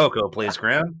for Coco, please,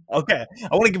 Graham. Okay,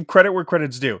 I want to give credit where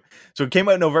credit's due. So it came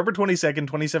out November 22nd,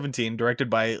 2017, directed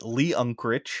by Lee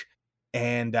Unkrich,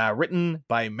 and written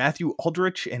by Matthew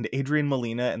Aldrich and Adrian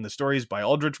Molina, and the stories by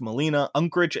Aldrich, Molina,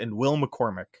 Unkrich, and Will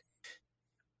McCormick.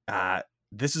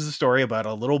 This is a story about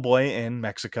a little boy in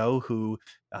Mexico who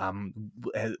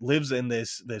lives in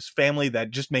this family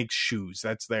that just makes shoes.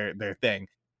 That's their thing.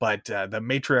 But the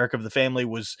matriarch of the family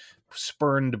was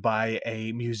spurned by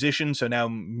a musician, so now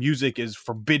music is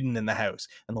forbidden in the house.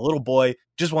 And the little boy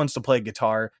just wants to play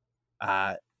guitar.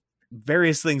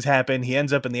 Various things happen. He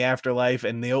ends up in the afterlife,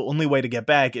 and the only way to get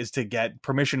back is to get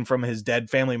permission from his dead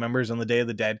family members on the Day of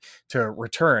the Dead to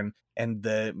return. And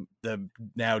the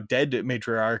now dead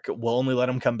matriarch will only let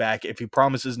him come back if he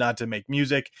promises not to make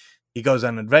music. He goes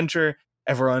on an adventure.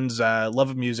 Everyone's love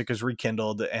of music is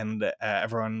rekindled, and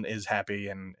everyone is happy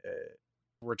and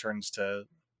returns to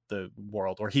the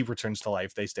world, or he returns to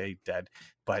life. They stay dead,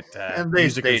 but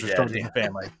music is restored to the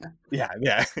family.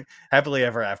 Yeah, happily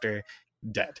ever after,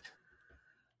 dead.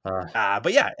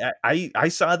 But yeah, I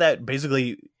saw that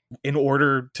basically in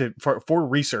order for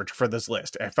research for this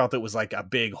list. I felt it was like a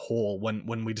big hole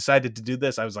when we decided to do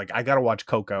this. I was like, I gotta watch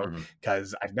Coco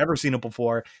because I've never seen it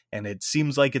before, and it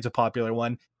seems like it's a popular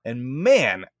one. And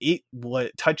man, it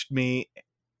touched me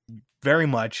very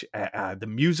much. The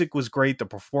music was great, the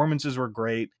performances were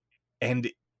great, and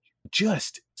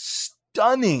just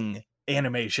stunning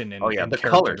animation and the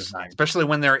colors design. Especially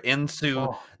when they're into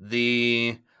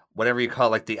the whatever you call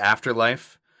it, like the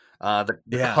afterlife. The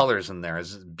colors in there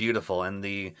is beautiful, and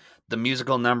the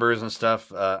musical numbers and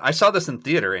stuff. I saw this in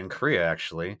theater in Korea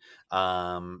actually,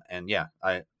 and yeah,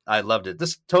 I loved it.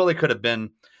 This totally could have been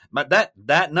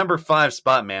that number 5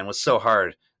 spot, man, was so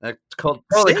hard. That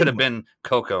totally could have been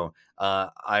Coco.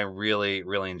 I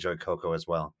really enjoyed Coco as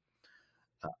well.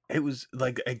 It was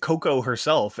like Coco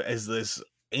herself as this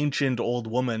ancient old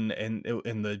woman in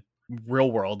the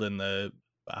real world, in the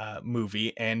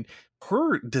movie, and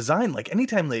her design, like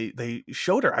anytime they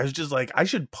showed her, I was just like, I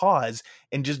should pause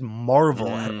and just marvel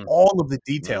at all of the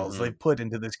details they've put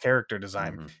into this character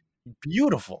design.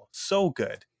 Beautiful, so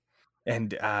good.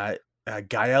 And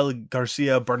Gael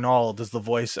Garcia Bernal does the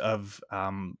voice of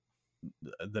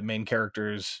the main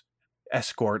character's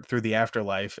escort through the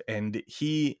afterlife, and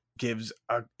he gives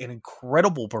an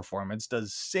incredible performance,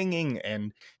 does singing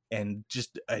and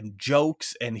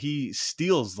jokes, and he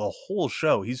steals the whole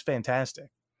show. He's fantastic.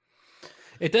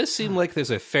 It does seem like there's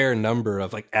a fair number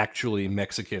of like actually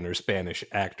Mexican or Spanish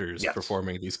actors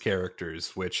performing these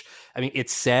characters, which, I mean,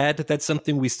 it's sad that that's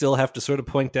something we still have to sort of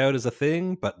point out as a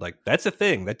thing, but like that's a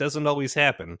thing that doesn't always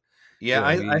happen. Yeah,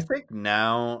 I think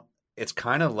now it's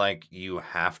kind of like you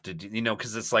have to do,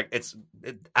 because it's like it's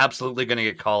absolutely going to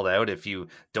get called out if you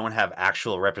don't have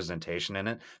actual representation in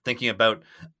it. Thinking about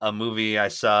a movie I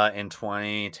saw in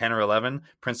 2010 or 11,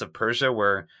 Prince of Persia,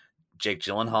 where Jake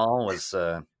Gyllenhaal was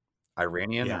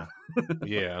Iranian.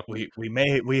 Yeah.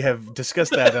 We have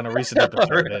discussed that on a recent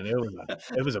episode, and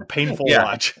it was a painful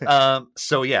watch.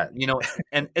 So yeah,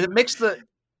 and it makes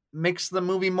the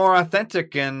movie more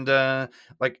authentic, and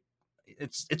like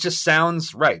it just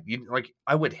sounds right.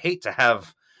 I would hate to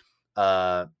have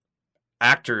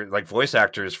voice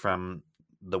actors from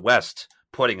the West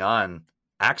putting on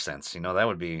accents. That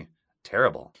would be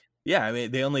terrible. Yeah, I mean,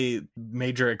 the only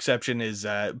major exception is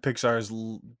Pixar's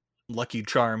Lucky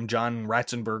Charm, John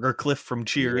Ratzenberger, Cliff from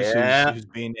Cheers, who's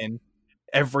been in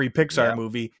every Pixar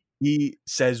movie. He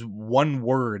says one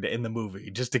word in the movie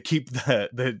just to keep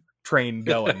the train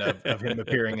going of him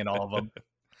appearing in all of them.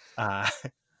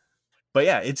 But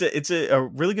yeah, it's a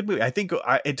really good movie. I think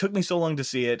it took me so long to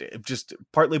see it, just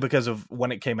partly because of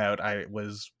when it came out.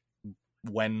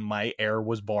 When my heir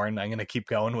was born. I'm going to keep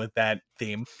going with that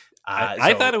theme.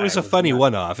 I thought it was a funny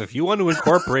one-off. If you want to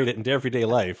incorporate it into everyday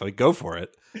life, go for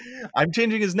it. I'm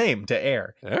changing his name to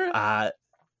Heir. Right.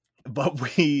 But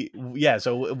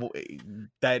so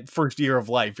that first year of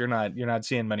life, you're not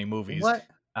seeing many movies. What?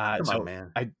 Come on,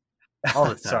 man. All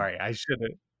the time. Sorry, I should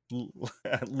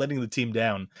have letting the team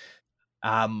down.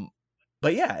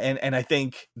 But yeah, and I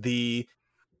think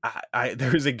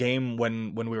there was a game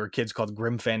when we were kids called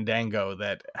Grim Fandango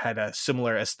that had a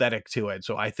similar aesthetic to it.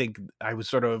 So I think I was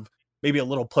sort of maybe a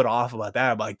little put off about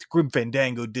that. I'm like, Grim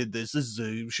Fandango did this.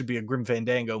 Should be a Grim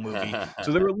Fandango movie.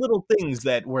 So there were little things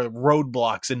that were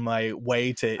roadblocks in my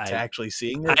way to actually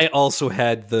seeing it. I also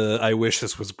had I wish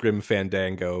this was Grim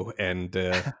Fandango, and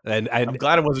I'm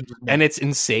glad it wasn't. And it's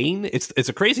insane. It's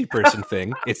a crazy person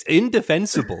thing. It's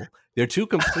indefensible. They're two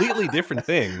completely different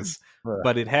things.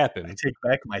 But it happened. I take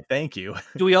back my thank you.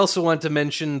 Do we also want to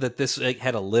mention that this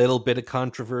had a little bit of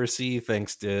controversy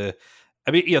thanks to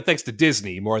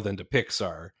Disney more than to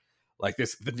Pixar. Like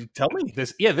this, tell me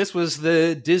this. Yeah, this was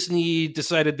Disney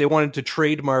decided they wanted to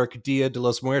trademark Dia de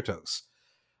los Muertos,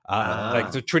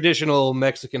 like the traditional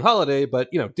Mexican holiday, but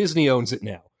Disney owns it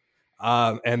now.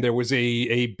 And there was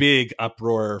a big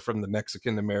uproar from the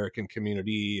Mexican American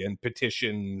community and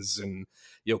petitions and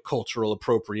cultural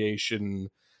appropriation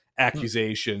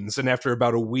accusations. And after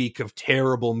about a week of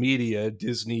terrible media,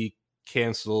 Disney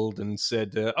canceled and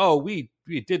said, we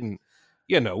didn't,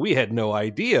 we had no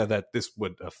idea that this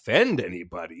would offend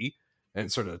anybody,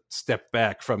 and sort of stepped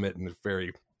back from it in a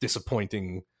very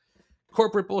disappointing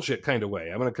corporate bullshit kind of way.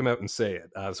 I'm going to come out and say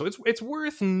it. So it's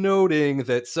worth noting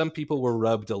that some people were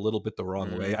rubbed a little bit the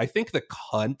wrong way. I think the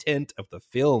content of the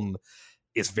film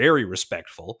is very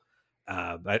respectful.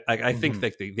 I think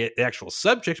that the actual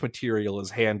subject material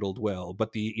is handled well,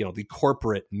 but the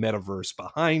corporate metaverse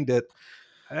behind it,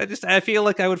 I feel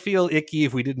like I would feel icky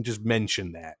if we didn't just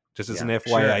mention that. Just as an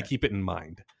FYI, keep it in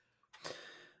mind.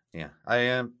 Yeah,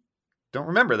 I don't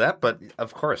remember that, but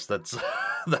of course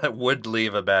that would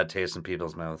leave a bad taste in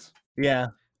people's mouths. Yeah,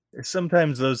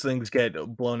 sometimes those things get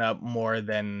blown up more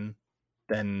than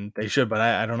they should, but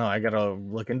I don't know. I gotta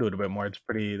look into it a bit more.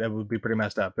 That would be pretty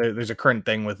messed up. There's a current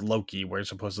thing with Loki where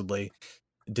supposedly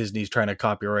Disney's trying to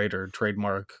copyright or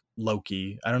trademark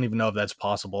Loki. I don't even know if that's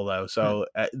possible though. So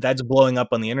that's blowing up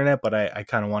on the internet, but I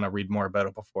kind of want to read more about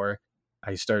it before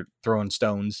I start throwing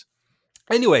stones.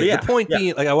 Anyway, the point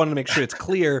being, I wanted to make sure it's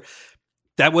clear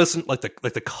that wasn't like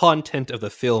the content of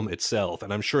the film itself,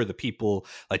 and I'm sure the people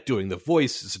doing the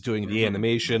voices, doing the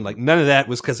animation, none of that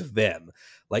was because of them.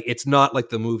 It's not like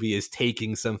the movie is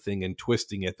taking something and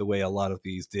twisting it the way a lot of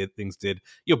these things did,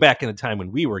 back in the time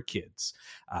when we were kids.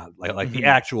 The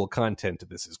actual content of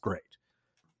this is great.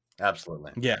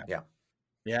 Absolutely.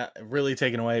 Yeah. Really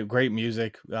taken away. Great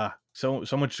music. So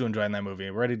much to enjoy in that movie.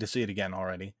 Ready to see it again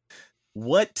already.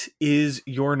 What is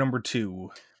your number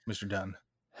 2, Mr. Dunn?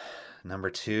 Number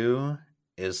 2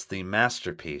 is the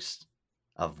masterpiece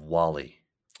of WALL-E.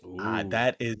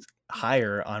 That is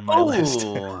higher on my list.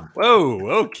 Whoa,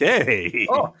 okay.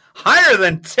 Oh, higher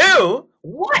than 2?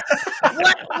 What?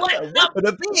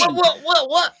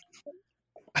 What?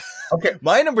 Okay,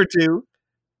 my number 2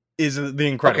 is The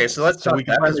Incredibles. Okay, so let's talk we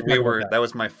can that, 'cause finally that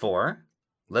was my 4.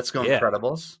 Let's go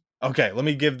Incredibles. Okay, let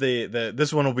me give the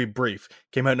this one will be brief.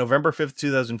 Came out November 5th,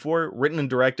 2004, written and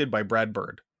directed by Brad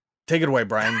Bird. Take it away,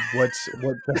 Brian.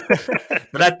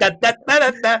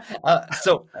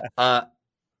 So,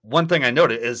 one thing I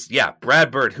noted is,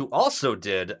 Brad Bird, who also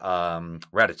did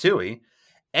Ratatouille,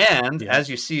 and as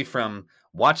you see from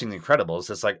watching The Incredibles,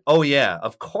 it's like, oh yeah,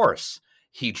 of course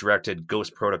he directed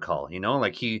Ghost Protocol. You know,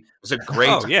 like he was a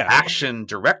great action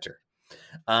director.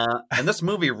 And this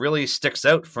movie really sticks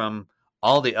out from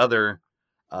all the other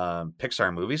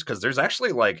Pixar movies because there's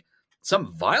actually like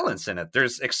some violence in it.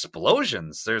 There's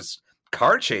explosions, there's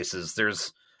car chases,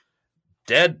 there's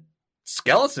dead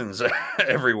skeletons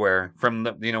everywhere from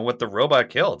what the robot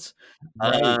killed.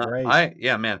 Right.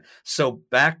 Man. So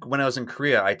back when I was in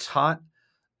Korea, I taught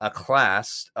a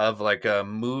class of like a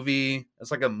movie.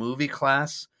 It's like a movie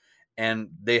class, and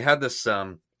they had this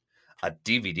a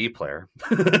DVD player.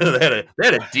 they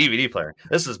had a DVD player.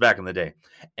 This is back in the day,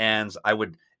 and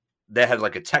they had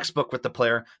like a textbook with the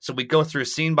player. So we'd go through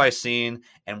scene by scene,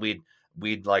 and we'd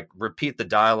like repeat the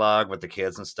dialogue with the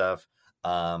kids and stuff.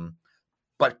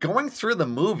 But going through the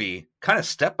movie kind of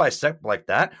step by step like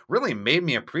that really made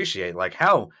me appreciate like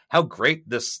how great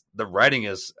the writing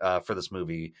is for this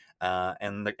movie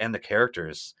and the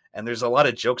characters. And there's a lot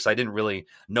of jokes I didn't really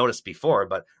notice before,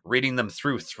 but reading them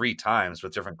through 3 times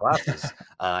with different classes,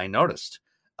 I noticed.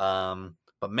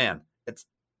 But man,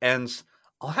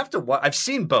 I'll have to watch. I've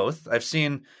seen both. I've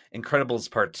seen Incredibles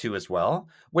Part 2 as well,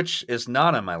 which is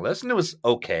not on my list, and it was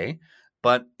okay.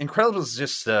 But Incredibles is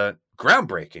just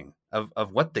groundbreaking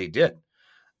of what they did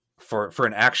for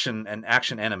an action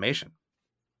animation.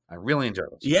 I really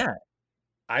enjoyed it. Yeah.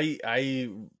 I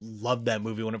loved that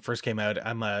movie when it first came out.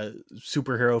 I'm a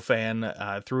superhero fan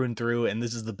through and through, and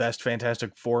this is the best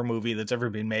Fantastic Four movie that's ever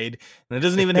been made, and it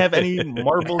doesn't even have any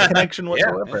Marvel connection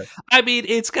whatsoever. I mean,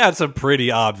 it's got some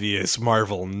pretty obvious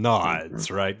Marvel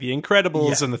nods, right? The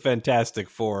Incredibles and the Fantastic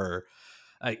Four,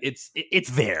 it's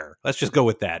there. Let's just go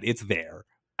with that. It's there.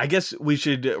 I guess we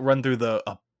should run through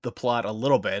the plot a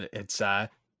little bit.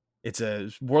 It's a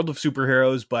world of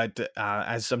superheroes, but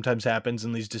as sometimes happens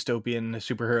in these dystopian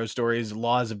superhero stories,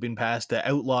 laws have been passed to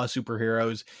outlaw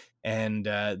superheroes, and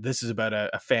this is about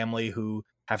a family who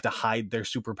have to hide their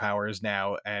superpowers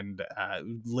now and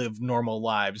live normal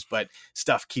lives, but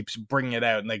stuff keeps bringing it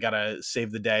out, and they gotta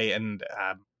save the day. And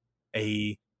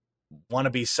a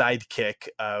wannabe sidekick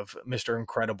of Mr.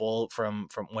 Incredible from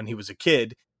when he was a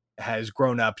kid has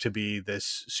grown up to be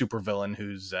this supervillain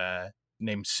who's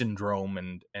named Syndrome,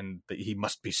 and he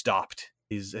must be stopped.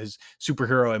 His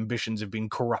superhero ambitions have been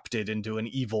corrupted into an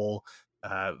evil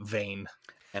vein.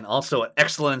 And also an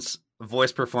excellent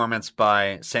voice performance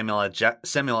by Samuel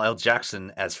L.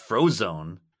 Jackson as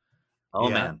Frozone. Oh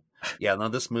man, no,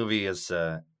 this movie is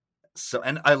so.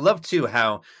 And I love too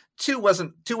how 2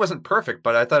 wasn't perfect,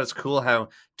 but I thought it's cool how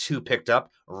 2 picked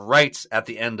up right at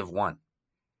the end of 1,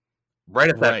 right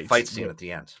at that fight scene at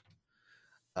the end.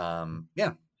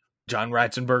 John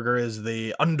Ratzenberger is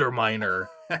the Underminer.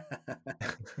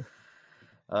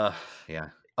 Yeah.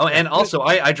 Oh, and also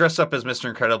I dress up as Mr.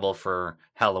 Incredible for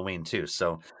Halloween too.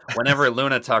 So whenever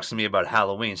Luna talks to me about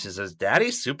Halloween, she says,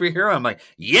 "Daddy's superhero?" I'm like,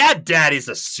 "Yeah, Daddy's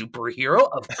a superhero,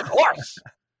 of course."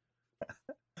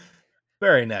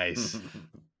 Very nice.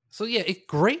 So yeah, a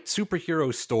great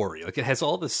superhero story. Like it has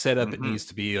all the setup it needs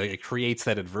to be. Like it creates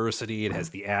that adversity. It has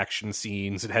the action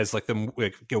scenes. It has like them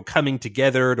coming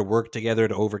together to work together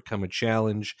to overcome a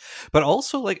challenge, but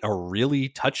also like a really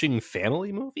touching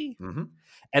family movie. Mm-hmm.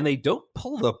 And they don't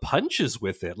pull the punches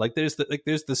with it. Like there's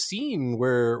the scene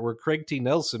where Craig T.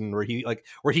 Nelson where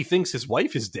he thinks his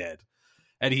wife is dead.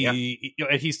 And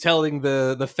he's telling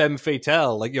the femme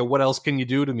fatale, like, what else can you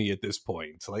do to me at this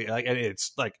point? Like and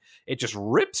it's like it just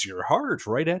rips your heart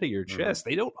right out of your chest.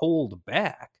 They don't hold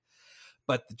back,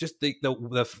 but just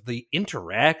the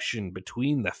interaction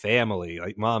between the family,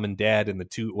 like mom and dad, and the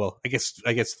two. Well, I guess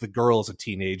the girl's a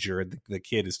teenager and the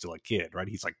kid is still a kid, right?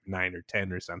 He's like 9 or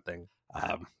 10 or something.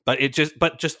 But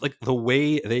just like the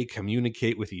way they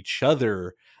communicate with each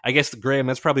other. I guess, Graham,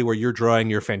 that's probably where you're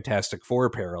drawing your Fantastic Four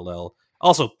parallel.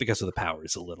 Also because of the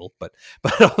powers a little, but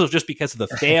also just because of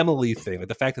the family thing, like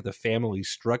the fact that the family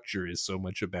structure is so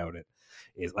much about it,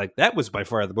 is like that was by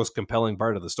far the most compelling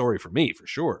part of the story for me, for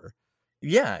sure.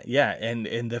 Yeah,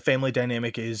 and the family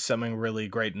dynamic is something really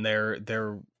great, and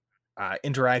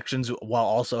interactions while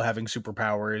also having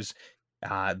superpowers,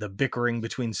 the bickering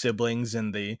between siblings,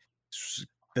 and the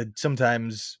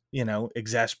sometimes,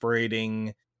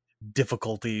 exasperating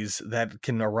difficulties that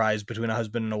can arise between a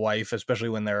husband and a wife, especially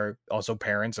when they're also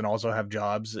parents and also have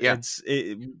jobs. Yeah.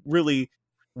 It really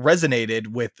resonated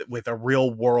with a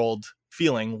real world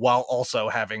feeling while also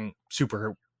having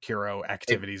superhero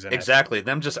activities in Exactly.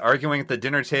 Them just arguing at the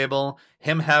dinner table,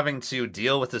 him having to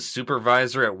deal with his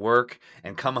supervisor at work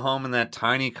and come home in that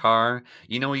tiny car.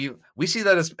 We see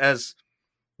that as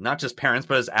not just parents,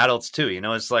 but as adults too.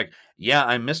 It's like, yeah,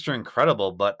 I'm Mr.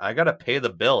 Incredible, but I got to pay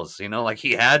the bills. Like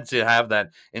he had to have that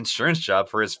insurance job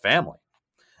for his family.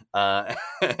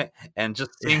 And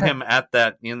just seeing him at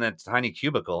that, in that tiny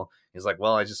cubicle, he's like,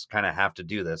 well, I just kind of have to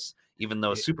do this, even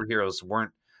though superheroes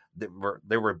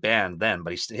they were banned then,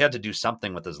 but he had to do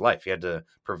something with his life. He had to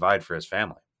provide for his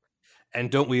family. And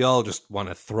don't we all just want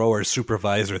to throw our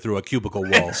supervisor through a cubicle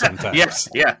wall sometimes? Yes,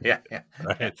 yeah.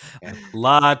 Right.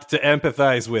 Lot to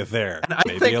empathize with there. And I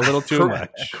Maybe think, a little too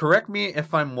much. Correct me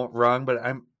if I'm wrong, but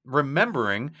I'm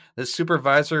remembering the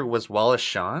supervisor was Wallace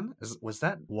Shawn. Was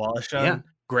that Wallace Shawn? Yeah.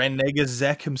 Grand Nega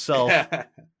Zek himself. God,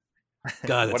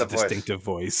 that's What a a voice. distinctive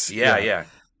voice. Yeah.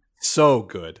 So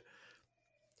good.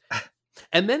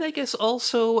 And then I guess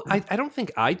also, I don't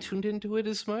think I tuned into it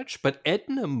as much, but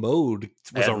Edna Mode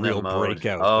was a Edna real Mode.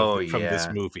 breakout from this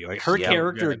yeah. movie. Like her Yeah.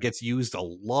 character Good. gets used a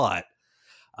lot.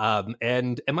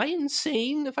 And am I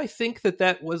insane if I think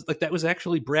that was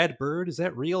actually Brad Bird? Is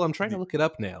that real? I'm trying to look it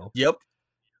up now. Yep,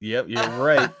 you're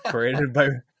right.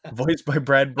 Voiced by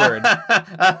Brad Bird.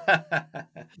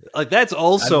 Like that's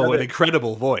also Another- an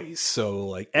incredible voice. So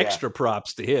like extra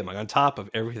props to him, like on top of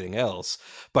everything else.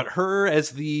 But her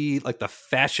as the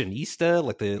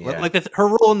fashionista, her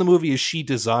role in the movie is she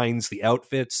designs the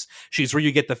outfits. She's where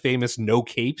you get the famous no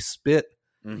capes bit.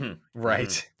 Mm-hmm.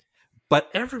 Right. But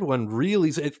everyone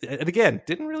really, and again,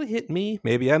 didn't really hit me.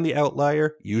 Maybe I'm the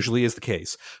outlier, usually is the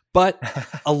case. But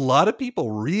a lot of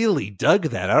people really dug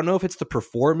that. I don't know if it's the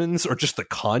performance or just the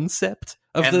concept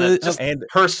of And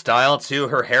her style too,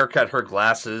 her haircut, her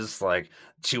glasses. Like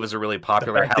she was a really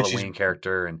popular fact that Halloween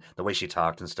character, and the way she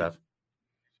talked and stuff.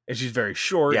 and she's very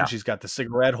short, Yeah. and she's got the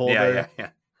cigarette holder. Yeah.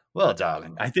 Well,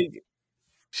 darling. I think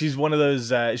she's one of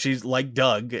those. She's like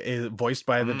Doug, voiced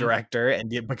by the director,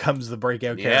 and it becomes the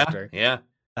breakout character. Yeah.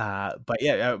 But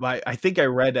yeah, I think I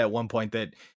read at one point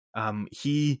that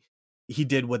he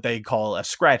did what they call a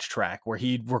scratch track, where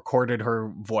he recorded her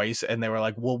voice, and they were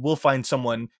like, "Well, we'll find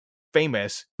someone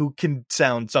famous who can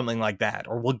sound something like that,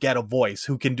 or we'll get a voice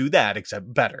who can do that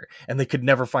except better." And they could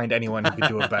never find anyone who could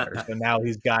do it better. So now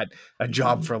he's got a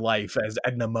job for life as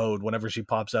Edna Mode whenever she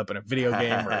pops up in a video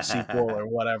game or a sequel or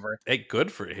whatever. Hey,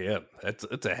 good for him. That's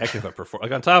a heck of a performance.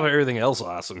 Like on top of everything else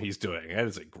awesome he's doing, that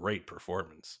is a great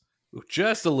performance.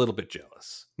 Just a little bit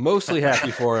jealous. Mostly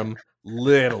happy for him.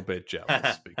 Little bit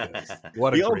jealous because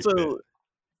what a He great also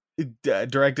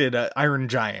directed Iron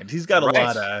Giant. He's got a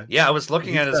lot of I was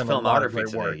looking at his done a lot of filmography great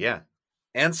today. work. Yeah,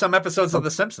 and some episodes of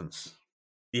The Simpsons.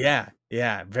 yeah,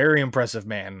 very impressive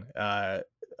man.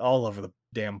 All over the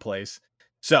damn place.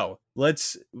 So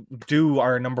let's do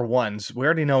our number ones. We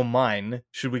already know mine.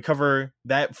 Should we cover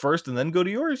that first and then go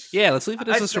to yours? Yeah, let's leave it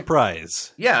as a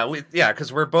surprise. Yeah,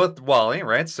 because we're both Wally,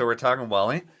 right? So we're talking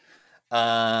Wally.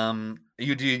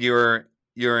 You do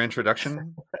your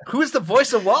introduction. Who is the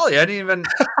voice of Wally? I didn't even.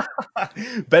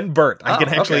 Ben Burt. I Oh, can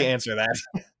actually okay. answer that.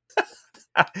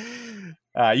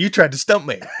 You tried to stump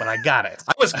me, but I got it.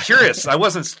 I was curious. I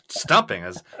wasn't stumping.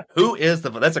 Who is the?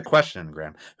 That's a question,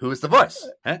 Graham. Who is the voice?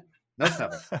 Huh? No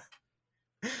stumping.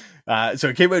 So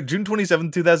it came out June 27,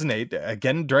 2008.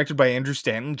 Again, directed by Andrew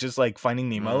Stanton, just like Finding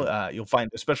Nemo. You'll find,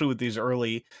 especially with these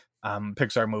early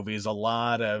Pixar movies, a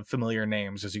lot of familiar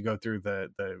names as you go through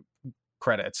the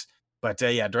credits. But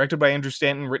directed by Andrew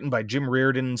Stanton, written by Jim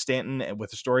Reardon and Stanton, and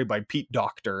with a story by Pete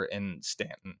Docter and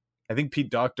Stanton. I think Pete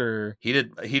Docter He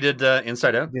did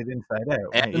Inside Out, did Inside Out,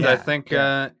 and right? I think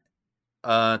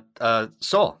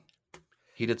Soul.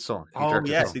 He did Soul. He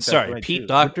directed yes, Soul. that's Sorry, right, Pete too.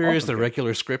 Doctor is the Okay.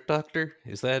 regular script doctor?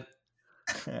 Is that?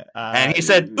 And he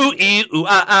said, "Ooh ee ooh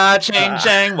ah ah, chang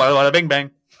chang, walla walla bing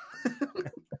bang."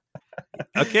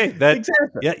 Okay, that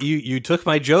Exactly. yeah, you took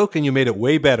my joke and you made it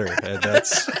way better. And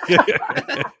that's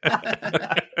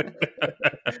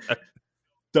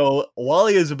So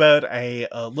Wall-E is about a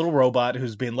little robot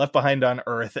who's been left behind on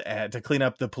Earth to clean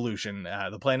up the pollution.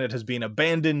 The planet has been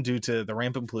abandoned due to the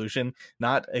rampant pollution.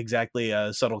 Not exactly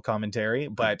a subtle commentary,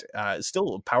 but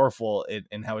still powerful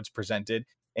in how it's presented.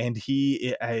 And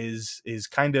he is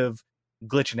kind of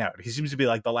glitching out. He seems to be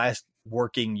like the last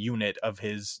working unit of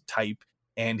his type,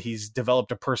 and he's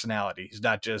developed a personality. He's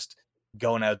not just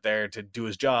going out there to do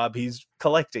his job. He's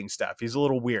collecting stuff. He's a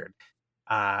little weird.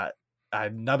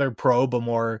 Another probe,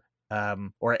 or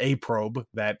a probe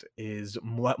that is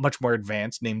much more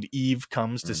advanced, named Eve,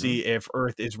 comes to see if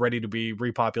Earth is ready to be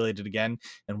repopulated again.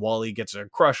 And Wally gets a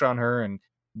crush on her, and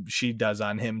she does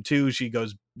on him too. She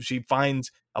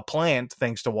finds a plant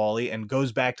thanks to Wally and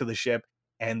goes back to the ship,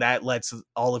 and that lets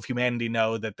all of humanity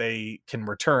know that they can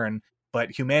return.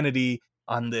 But humanity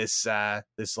on this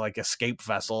like escape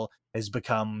vessel has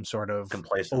become sort of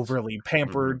complacent, overly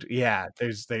pampered. Yeah,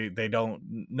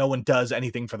 no one does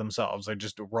anything for themselves. They're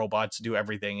just robots, do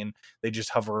everything, and they just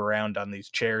hover around on these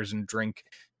chairs and drink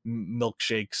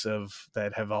milkshakes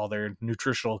that have all their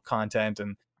nutritional content,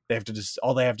 and they have to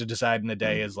all they have to decide in a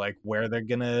day is like where they're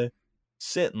gonna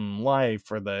sit and lie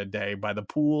for the day, by the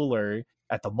pool or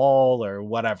at the mall or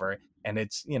whatever. And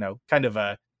it's, kind of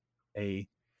a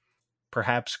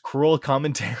perhaps cruel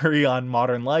commentary on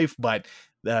modern life, but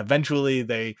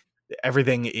eventually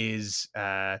everything is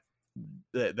the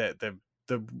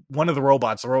one of the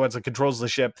robots that controls the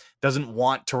ship doesn't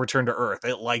want to return to Earth.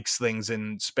 It likes things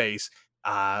in space,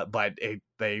 but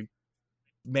they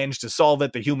manage to solve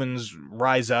it. The humans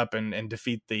rise up and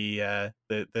defeat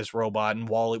this robot, and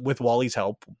with Wally's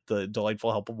help, the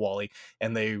delightful help of Wally,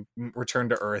 and they return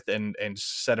to Earth and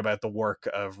set about the work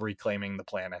of reclaiming the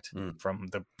planet from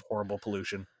the horrible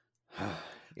pollution.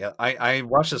 Yeah, I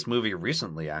watched this movie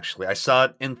recently, actually. I saw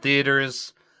it in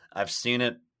theaters. I've seen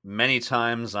it many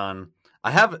times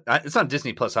it's on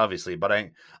Disney Plus, obviously, but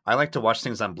I like to watch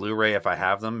things on Blu-ray if I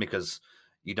have them, because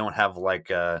you don't have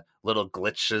like little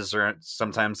glitches or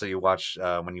sometimes that you watch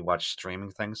when you watch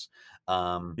streaming things.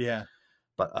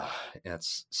 But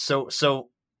it's so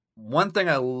one thing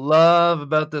I love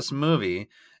about this movie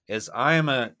is I am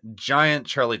a giant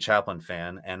Charlie Chaplin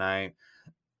fan, and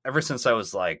ever since I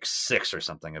was like 6 or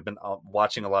something, I've been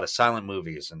watching a lot of silent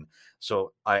movies, and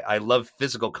so I love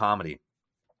physical comedy.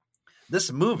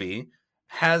 This movie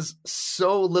has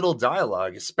so little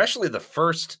dialogue, especially the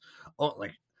first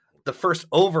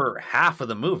over half of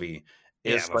the movie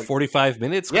is like 45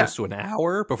 minutes, close to an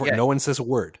hour before no one says a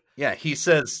word. Yeah, he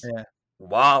says,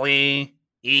 Wally,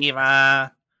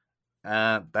 Eva.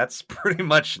 That's pretty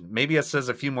much, maybe it says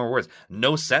a few more words.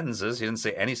 No sentences. He didn't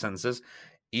say any sentences.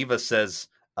 Eva says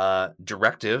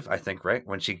directive, I think, right?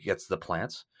 When she gets the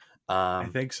plants. I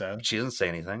think so. She doesn't say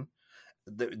anything.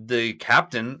 The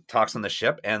captain talks on the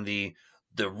ship, and the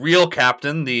real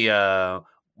captain, the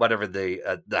whatever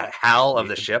the HAL of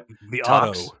the ship, the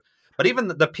talks. Otto. But even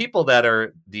the people that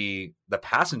are the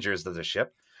passengers of the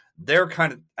ship, they're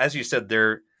kind of, as you said,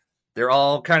 they're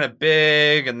all kind of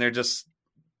big, and they're just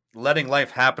letting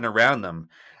life happen around them.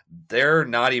 They're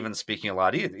not even speaking a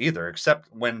lot either, except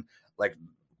when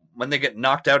they get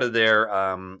knocked out of their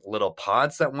little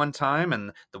pods that one time,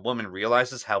 and the woman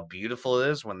realizes how beautiful it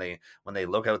is when they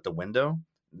look out the window,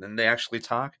 then they actually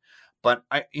talk. But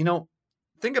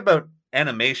think about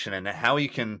animation and how you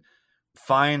can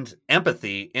find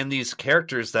empathy in these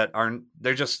characters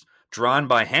they're just drawn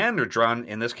by hand, or drawn,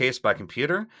 in this case, by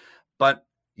computer. But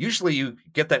usually you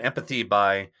get that empathy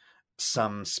by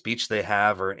some speech they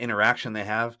have or interaction they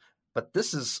have. But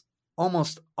this is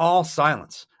almost all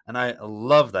silence. And I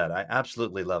love that. I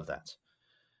absolutely love that.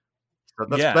 So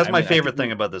that's my favorite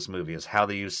thing about this movie, is how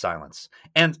they use silence.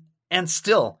 And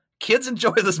still, kids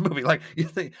enjoy this movie. Like,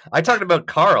 I talked about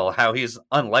Carl, how he's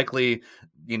unlikely,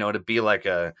 to be like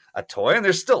a toy. And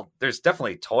there's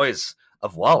definitely toys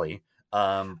of Wally.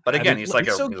 But again, he's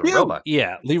a robot.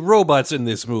 Yeah, the robots in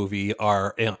this movie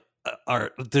are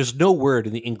there's no word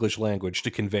in the English language to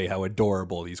convey how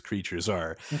adorable these creatures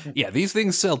are. Yeah, these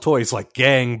things sell toys like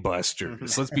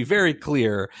gangbusters. Let's be very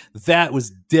clear. That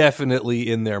was definitely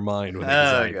in their mind when they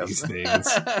designed these things.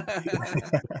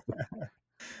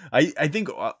 I think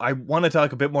I want to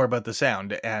talk a bit more about the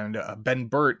sound, and Ben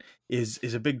Burt is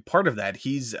a big part of that.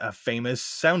 He's a famous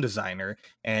sound designer,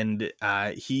 and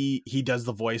he does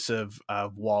the voice of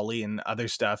Wally and other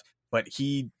stuff, but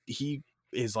he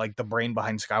is like the brain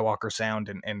behind Skywalker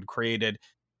Sound and created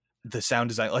the sound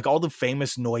design. Like all the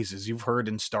famous noises you've heard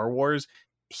in Star Wars,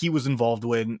 he was involved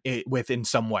with in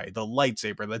some way. The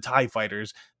lightsaber, the TIE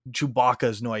fighters,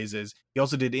 Chewbacca's noises. He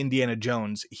also did Indiana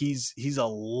Jones. He's a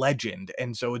legend.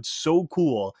 And so it's so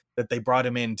cool that they brought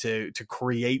him in to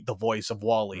create the voice of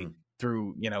Wally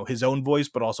through, his own voice,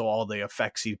 but also all the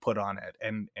effects he put on it.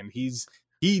 And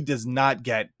he does not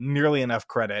get nearly enough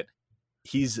credit.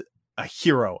 He's a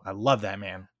hero. I love that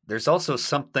man. There's also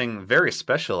something very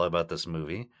special about this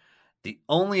movie. The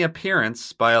only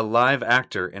appearance by a live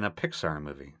actor in a Pixar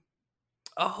movie.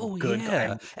 Oh, good.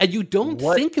 yeah. And you don't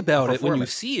what think about a it when you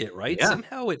performance. see it, right? Yeah.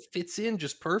 Somehow it fits in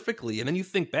just perfectly. And then you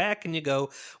think back and you go,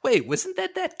 wait, wasn't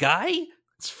that guy?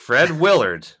 It's Fred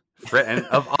Willard. And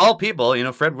of all people,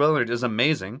 Fred Willard is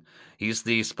amazing. He's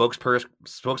the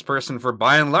spokesperson for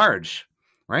By and Large,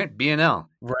 right? B&L.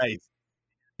 Right.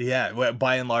 Yeah. Well,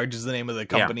 By and Large is the name of the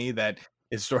company that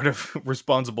is sort of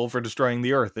responsible for destroying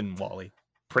the Earth in WALL-E.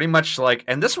 Pretty much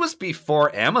and this was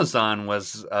before Amazon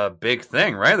was a big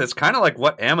thing, right? That's kind of like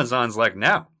what Amazon's like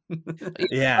now.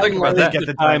 Yeah. Like, I think at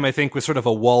the time, I think was sort of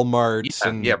a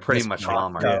Walmart. Yeah, pretty much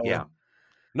Walmart. Yeah.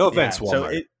 No offense, Yeah, so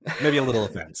Walmart. Maybe a little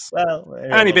offense. Well,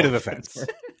 Tiny bit of offense.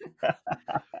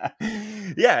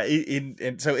 Yeah,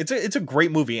 and so it's a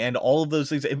great movie, and all of those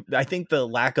things. I think the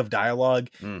lack of dialogue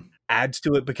adds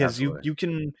to it because you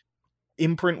can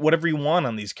imprint whatever you want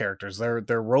on these characters.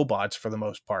 They're robots for the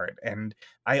most part, and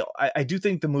I do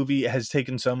think the movie has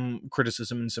taken some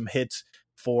criticism and some hits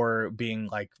for being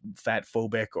like fat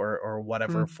phobic or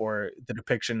whatever for the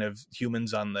depiction of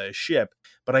humans on the ship,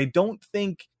 but I don't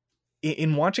think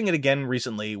in watching it again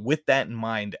recently with that in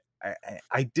mind,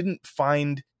 I didn't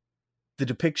find the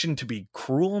depiction to be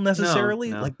cruel necessarily.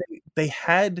 No. Like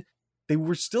they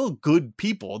were still good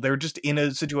people. They were just in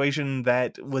a situation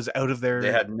that was out of their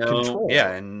They had no control.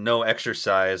 and no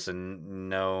exercise and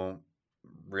no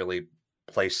really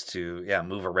place to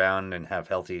move around and have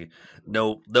healthy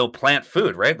no plant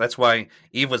food, right? That's why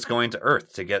Eve was going to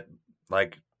Earth to get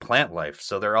like plant life.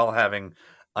 So they're all having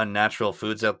unnatural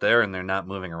foods out there and they're not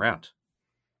moving around.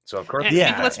 So of course,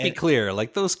 and let's be clear,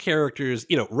 like those characters,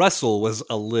 Russell was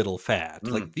a little fat.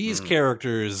 Like these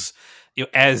characters,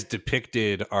 as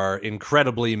depicted, are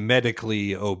incredibly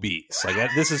medically obese.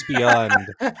 Like this is beyond.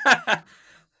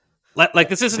 Like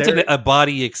this isn't a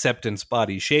body acceptance,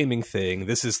 body shaming thing.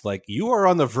 This is like you are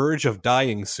on the verge of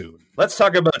dying soon. Let's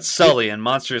talk about Sully and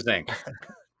Monsters Inc.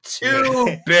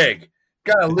 Too big.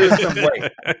 Gotta lose some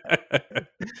weight.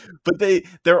 But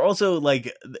they're also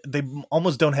like they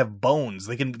almost don't have bones.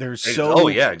 They're so Oh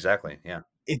yeah, exactly. Yeah.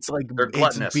 It's like They're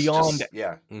gluttonous. it's beyond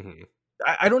Mm-hmm.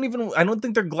 I don't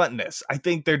think they're gluttonous. I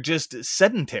think they're just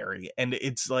sedentary, and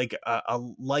it's like a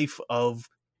life of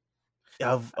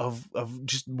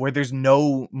just where there's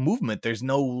no movement, there's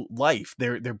no life.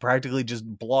 They're practically just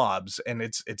blobs, and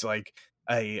it's like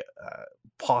a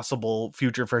possible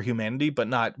future for humanity, but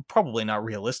probably not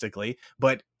realistically.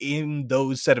 But in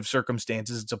those set of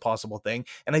circumstances, it's a possible thing.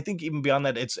 And I think even beyond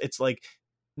that, it's like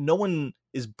no one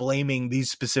is blaming these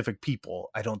specific people.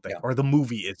 I don't think, or the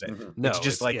movie isn't. Mm-hmm. No, it's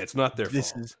just it's not their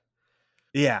fault.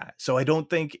 So I don't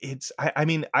think it's. I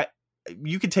mean,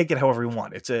 you could take it however you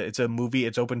want. It's a movie.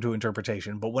 It's open to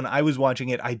interpretation. But when I was watching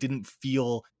it, I didn't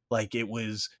feel like it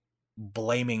was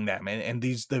blaming them. And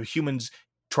the humans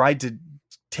tried to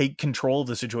take control of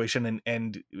the situation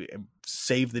and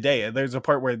save the day. There's a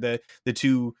part where the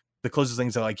closest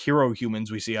things to like hero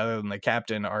humans we see other than the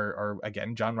captain are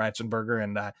again John Ratzenberger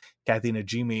and Kathy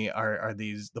Najimy are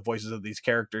the voices of these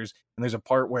characters. And there's a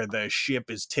part where the ship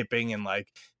is tipping and like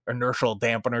inertial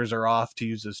dampeners are off, to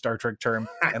use a Star Trek term,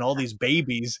 and all these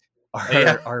babies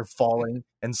are falling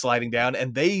and sliding down,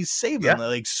 and they save them. They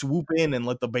like swoop in and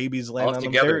let the babies land all on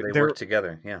together. them. They work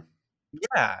together.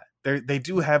 Yeah, they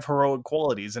do have heroic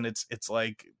qualities, and it's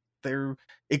like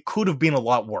it could have been a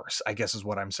lot worse, I guess is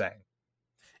what I'm saying.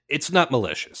 It's not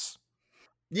malicious.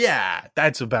 Yeah,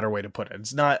 that's a better way to put it.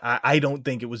 It's not. I don't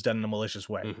think it was done in a malicious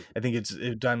way. Mm-hmm. I think it's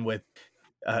done with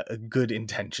good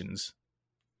intentions.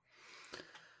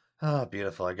 Oh,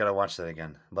 beautiful! I gotta watch that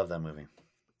again. Love that movie.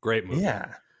 Great movie.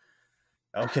 Yeah.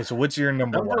 Okay, so what's your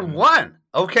number one?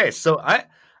 Okay, so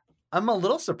I'm a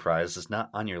little surprised it's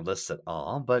not on your list at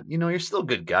all, but you're still a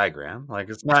good guy, Graham. Like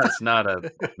it's not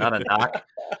a knock.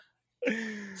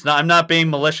 It's not. I'm not being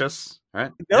malicious,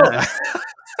 right? No.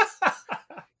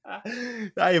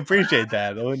 I appreciate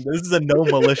that. This is a no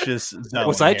malicious zone.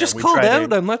 Was I just called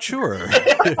out? I'm not sure.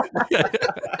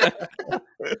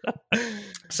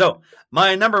 So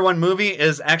my number one movie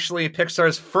is actually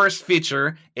Pixar's first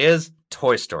feature is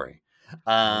Toy Story.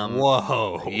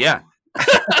 Whoa. Yeah.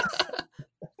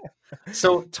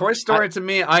 So Toy Story to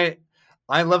me, I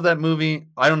love that movie.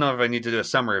 I don't know if I need to do a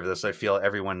summary of this. I feel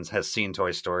everyone has seen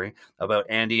Toy Story, about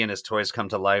Andy and his toys come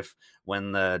to life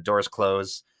when the doors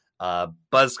close.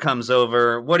 Buzz comes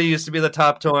over. Woody used to be the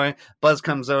top toy. Buzz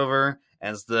comes over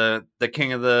as the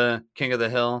king of the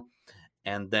hill,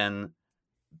 and then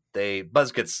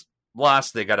Buzz gets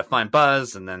lost. They got to find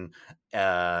Buzz, and then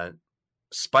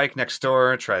Spike next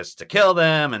door tries to kill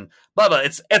them, and blah blah.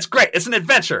 It's great. It's an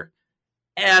adventure,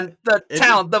 and the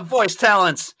talent, the voice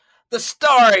talents, the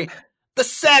story, the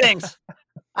settings.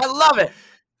 I love it.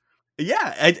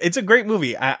 it's a great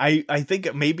movie. I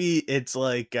think maybe it's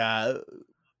like a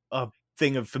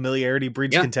thing of familiarity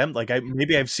breeds contempt. Like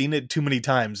maybe I've seen it too many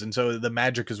times, and so the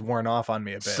magic has worn off on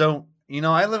me a bit. So,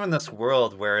 I live in this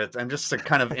world where I'm just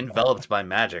kind of enveloped by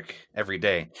magic every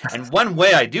day. And one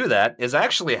way I do that is I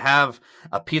actually have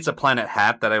a Pizza Planet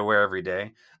hat that I wear every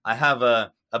day. I have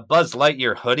a Buzz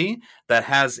Lightyear hoodie that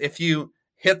has, if you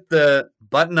hit the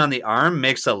button on the arm,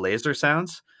 makes a laser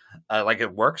sounds. Like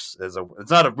it works. It's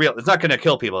not going to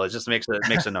kill people. It just makes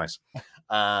a noise.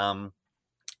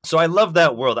 So I love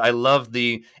that world. I love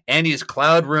the Andy's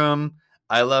Cloud Room.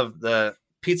 I love the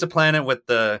Pizza Planet with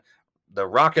the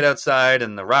rocket outside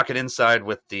and the rocket inside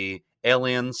with the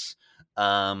aliens.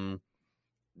 Tim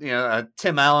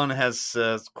Allen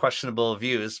has questionable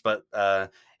views, but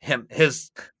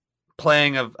his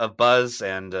playing of Buzz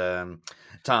and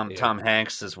Tom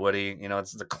Hanks as Woody,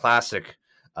 it's the classic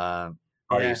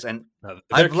parties. And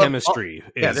their chemistry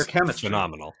is their chemistry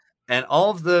phenomenal. And all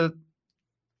of the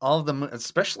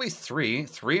especially 3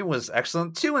 was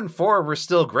excellent. 2 and 4 were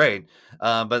still great,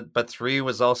 but 3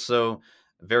 was also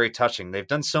very touching. They've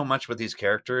done so much with these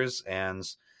characters, and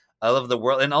I love the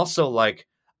world. And also, like,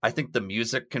 I think the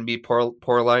music can be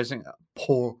paralyzing.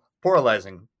 The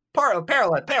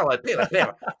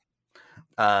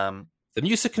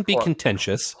music can be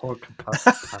contentious.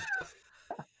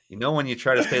 When you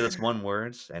try to say this one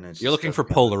word, and you're looking for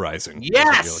polarizing.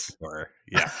 Yes.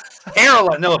 Yeah.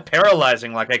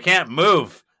 Paralyzing. Like I can't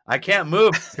move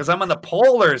because I'm on the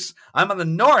polars. I'm on the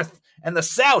north and the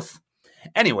south.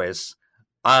 Anyways,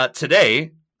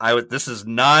 today this is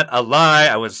not a lie.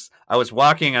 I was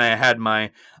walking and I had my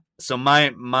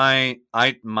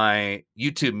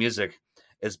YouTube music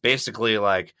is basically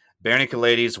like Bare Naked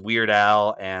Ladies, Weird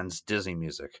Al, and Disney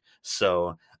music.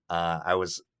 So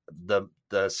the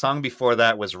song before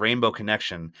that was Rainbow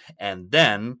Connection, and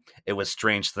then it was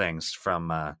Strange Things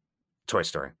from Toy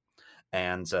Story.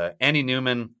 And Andy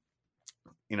Newman,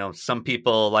 some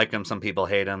people like him, some people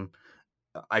hate him.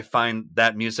 I find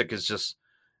that music is just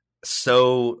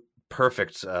so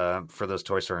perfect for those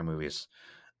Toy Story movies.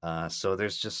 So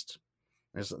there's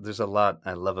a lot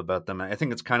I love about them. I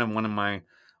think it's kind of one of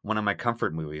my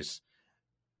comfort movies.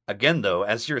 Again, though,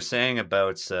 as you're saying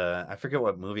about I forget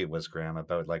what movie it was, Graham,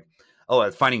 about like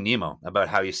Finding Nemo, about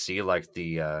how you see like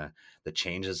the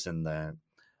changes in the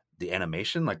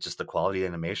animation, like just the quality of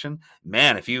animation.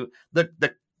 Man, if you the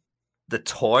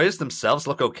toys themselves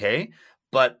look okay,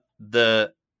 but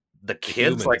the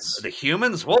kids, like the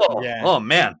humans, whoa, yeah. Oh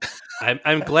man.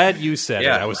 I'm glad you said it.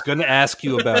 I was going to ask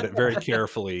you about it very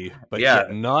carefully, but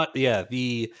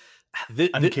the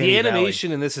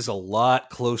animation in this is a lot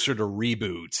closer to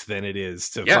Reboot than it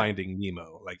is to Finding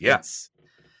Nemo. Like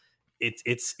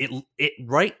it's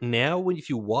right now, if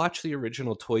you watch the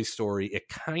original Toy Story, it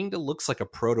kind of looks like a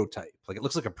prototype. Like it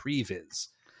looks like a previs.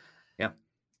 Yeah,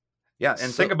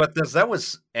 and think about this. That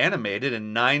was animated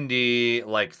in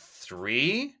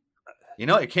 93.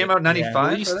 It came out in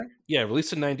 95.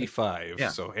 Released in 95. Yeah.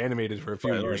 So animated for a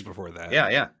few years before that.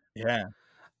 Yeah.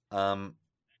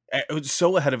 It was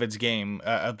so ahead of its game,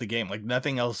 like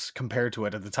nothing else compared to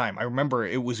it at the time. I remember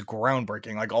it was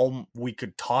groundbreaking. Like all we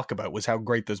could talk about was how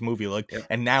great this movie looked. Yep.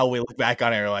 And now we look back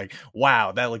on it and we're like,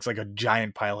 wow, that looks like a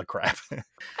giant pile of crap.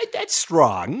 That's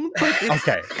strong. But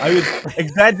okay. I was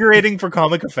exaggerating for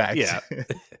comic effect. Yeah.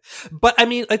 But I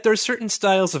mean, like there's certain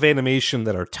styles of animation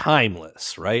that are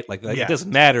timeless, right? Like it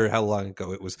doesn't matter how long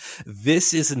ago it was.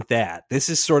 This isn't that. This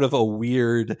is sort of a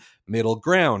weird middle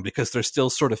ground because they're still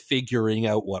sort of figuring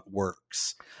out what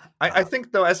works. I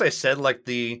think though, as I said, like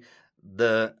the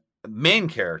main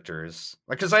characters,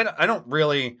 like because I don't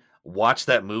really watch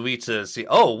that movie to see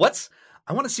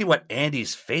I want to see what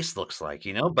Andy's face looks like,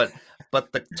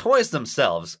 but the toys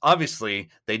themselves, obviously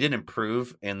they did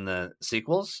improve in the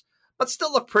sequels, but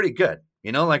still look pretty good.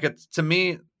 Like to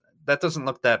me that doesn't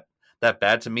look that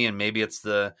bad to me, and maybe it's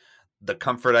the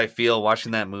comfort I feel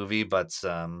watching that movie, but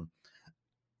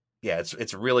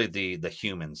it's really the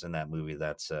humans in that movie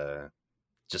that's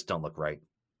just don't look right.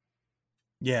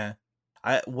 Yeah.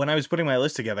 When I was putting my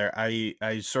list together,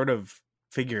 I sort of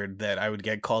figured that I would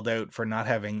get called out for not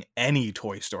having any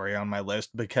Toy Story on my list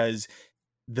because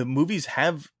the movies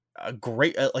have a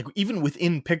great, like even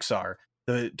within Pixar,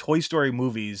 the Toy Story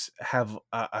movies have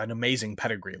an amazing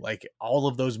pedigree. Like all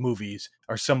of those movies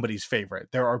are somebody's favorite.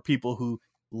 There are people who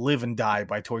live and die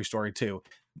by Toy Story 2. Yep.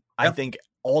 I think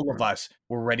all of us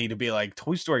were ready to be like,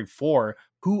 Toy Story 4,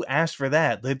 who asked for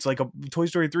that? It's like Toy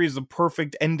Story 3 is the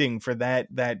perfect ending for that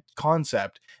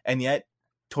concept. And yet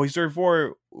Toy Story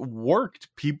 4 worked.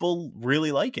 People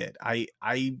really like it. I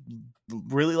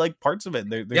really like parts of it.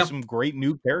 There's some great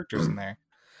new characters in there.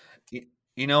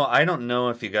 You know, I don't know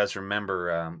if you guys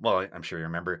remember. Well, I'm sure you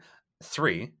remember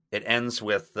 3. It ends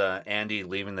with Andy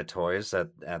leaving the toys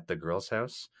at the girl's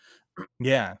house.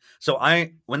 Yeah. So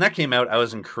when that came out, I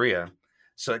was in Korea.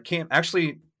 So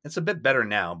it's a bit better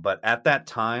now, but at that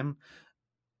time,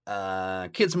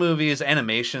 kids movies,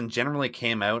 animation generally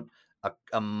came out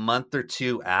a month or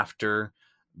 2 after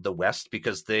the West,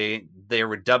 because they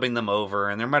were dubbing them over,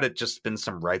 and there might have just been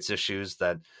some rights issues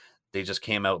that they just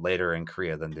came out later in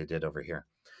Korea than they did over here.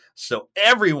 So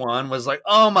everyone was like,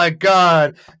 oh my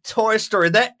God, Toy Story,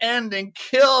 that ending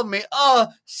killed me. Oh,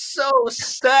 so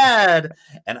sad.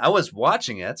 And I was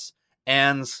watching it,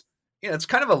 and it's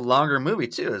kind of a longer movie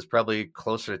too. It's probably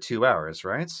closer to 2 hours,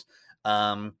 right?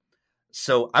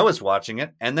 So I was watching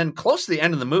it, and then close to the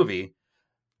end of the movie,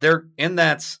 they're in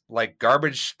that like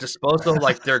garbage disposal,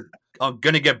 like they're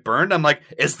gonna get burned. I'm like,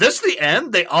 is this the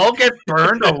end? They all get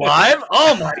burned alive?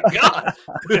 Oh my God.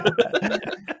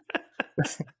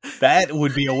 That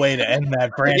would be a way to end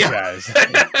that franchise.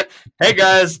 Yeah. Hey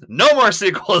guys, no more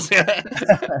sequels.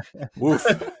 Woof.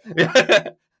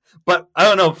 But I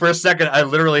don't know, for a second I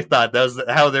literally thought that was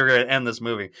how they were going to end this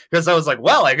movie, because I was like,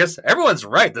 well, I guess everyone's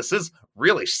right, this is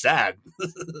really sad.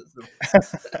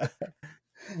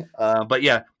 But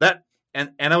yeah, that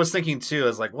and I was thinking too, I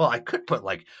was like, well, I could put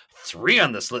like 3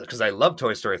 on this list because I love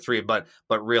Toy Story 3, but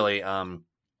really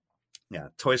yeah,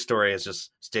 Toy Story has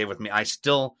just stayed with me. I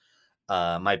still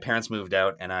my parents moved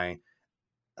out, and I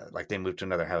they moved to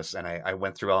another house, and I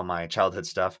went through all my childhood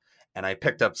stuff, and I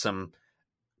picked up some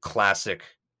classic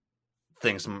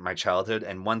things from my childhood,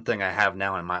 and one thing I have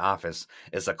now in my office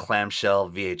is a clamshell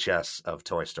VHS of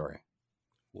Toy Story.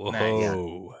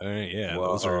 Whoa! Yeah,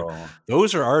 Whoa.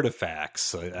 those are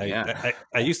artifacts. Yeah.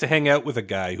 I used to hang out with a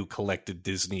guy who collected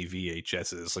Disney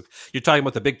VHSs. Like, you're talking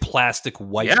about the big plastic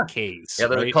white case. Yeah,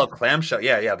 they're right? called clamshell.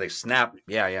 Yeah, they snap.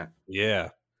 Yeah.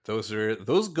 Those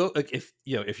go, like, if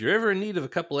you're ever in need of a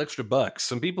couple extra bucks,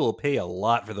 some people will pay a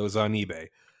lot for those on eBay.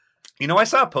 You know, I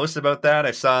saw a post about that.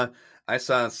 I saw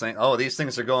saying, oh, these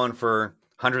things are going for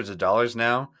hundreds of dollars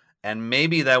now, and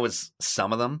maybe that was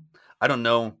some of them. I don't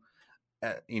know.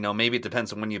 Maybe it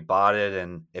depends on when you bought it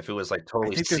and if it was like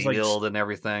totally sealed and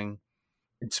everything.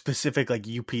 It's specific like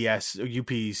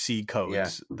UPC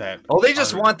codes that. Oh, they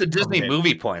just want the Disney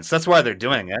movie points. That's why they're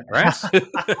doing it, right?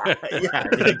 Yeah,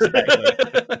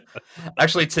 exactly.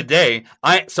 Actually, today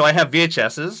I have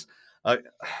VHSs.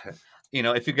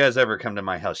 If you guys ever come to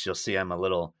my house, you'll see I'm a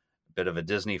little bit of a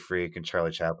Disney freak and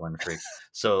Charlie Chaplin freak.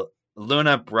 So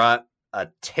Luna brought a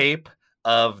tape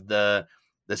of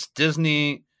this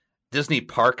Disney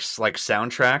Parks like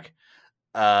soundtrack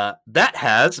that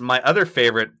has my other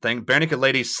favorite thing, Barenaked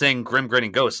Ladies Sing Grim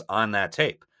Grinning Ghosts, on that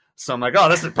tape. So I'm like, oh,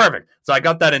 this is perfect. So I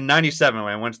got that in 97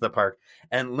 when I went to the park,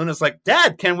 and Luna's like,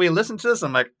 Dad, can we listen to this?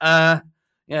 I'm like, yeah,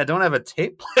 I don't have a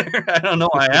tape player. I don't know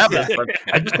why I have it, but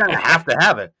I just kind of have to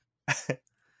have it.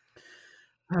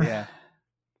 Yeah.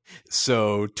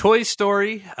 So Toy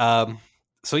Story.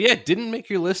 So yeah, didn't make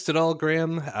your list at all,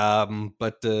 Graham.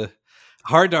 But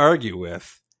hard to argue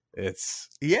with. It's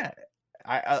like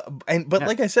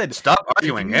I said, stop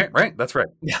arguing. Right? That's right.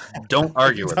 Yeah. Don't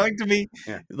argue with Talking to me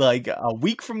like a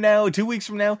week from now, 2 weeks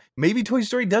from now, maybe Toy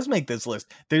Story does make this list.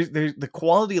 There's the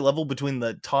quality level between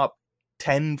the top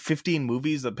 10, 15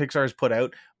 movies that Pixar has put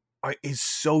out is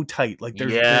so tight. Like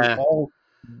they're all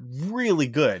really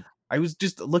good. I was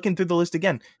just looking through the list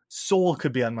again. Soul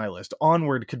could be on my list.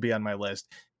 Onward could be on my list.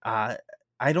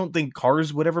 I don't think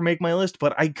Cars would ever make my list,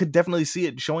 but I could definitely see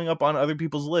it showing up on other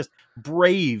people's list.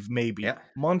 Brave, maybe. Yeah.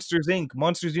 Monsters, Inc.,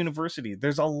 Monsters University.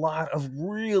 There's a lot of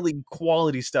really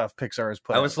quality stuff Pixar has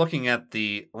put out. I was looking at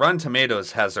the Rotten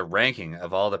Tomatoes has a ranking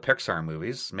of all the Pixar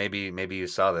movies. Maybe you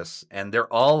saw this. And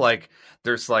they're all like,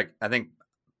 there's like, I think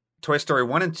Toy Story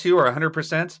 1 and 2 are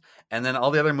 100%. And then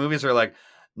all the other movies are like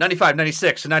 95,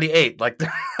 96, 98. Like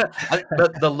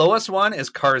the lowest one is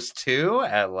Cars 2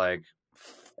 at like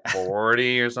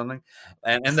 40 or something,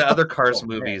 and the other Cars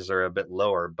movies are a bit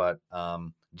lower, but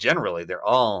generally they're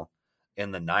all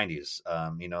in the 90s.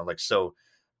 So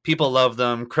people love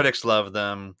them, critics love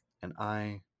them, and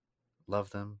I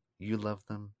love them. You love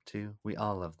them too. We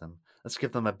all love them. Let's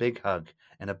give them a big hug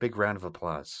and a big round of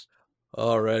applause.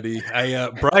 Alrighty,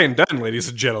 Brian Dunn, ladies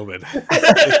and gentlemen.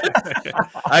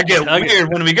 I get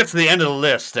weird when we get to the end of the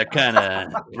list. I kind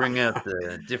of bring out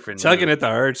the different tugging at the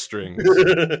heartstrings.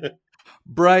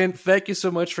 Brian, thank you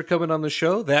so much for coming on the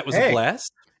show. That was a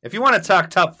blast. If you want to talk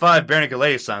top 5 Barenaked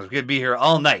Ladies songs, we could be here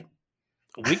all night.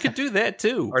 We could do that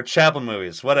too. Or Chaplin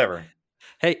movies, whatever.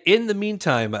 Hey, in the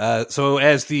meantime, so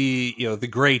as the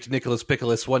great Nicholas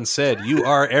Pickles once said, you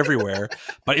are everywhere.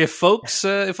 But if folks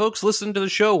listen to the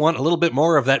show want a little bit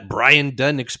more of that Brian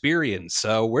Dunn experience,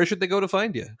 where should they go to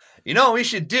find you? You know what we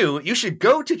should do? You should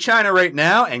go to China right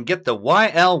now and get the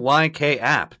YLYK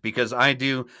app, because I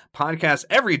do podcasts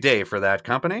every day for that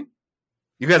company.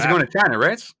 You guys are going to China,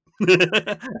 right?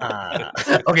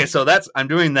 Okay, so I'm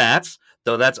doing that,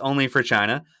 though that's only for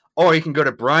China. Or you can go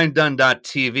to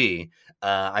briandunn.tv.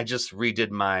 I just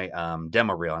redid my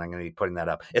demo reel, and I'm going to be putting that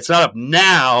up. It's not up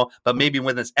now, but maybe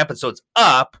when this episode's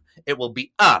up, it will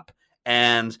be up.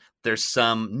 And there's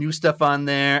some new stuff on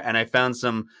there, and I found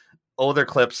some older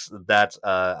clips that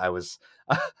I was...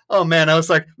 oh man, I was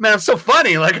like, man, I'm so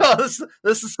funny. Like, oh, this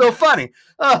is so funny.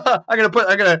 So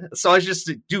I just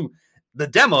do... The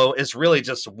demo is really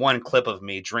just one clip of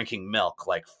me drinking milk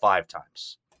like 5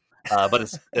 times.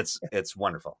 But it's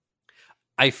wonderful.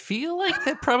 I feel like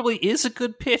that probably is a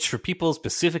good pitch for people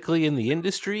specifically in the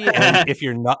industry. And if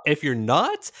you're not,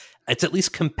 it's at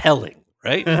least compelling,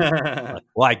 right?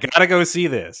 Well, I gotta go see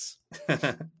this.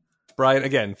 Brian,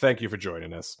 again, thank you for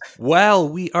joining us. While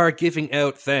we are giving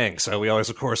out thanks, we always,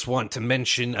 of course, want to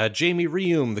mention Jamie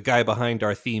Reaume, the guy behind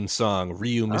our theme song.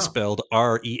 Reaume is spelled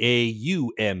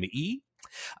R-E-A-U-M-E.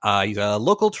 He's a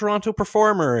local Toronto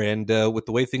performer, and with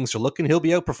the way things are looking, he'll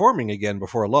be out performing again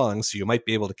before long, so you might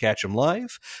be able to catch him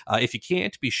live. If you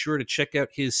can't, be sure to check out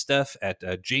his stuff at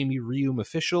Jamie Reaume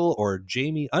Official or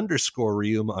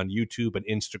Jamie_Reaume on YouTube and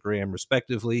Instagram,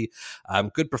 respectively.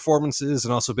 Good performances,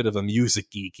 and also a bit of a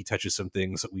music geek. He touches some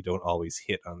things that we don't always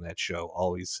hit on that show.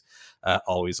 Always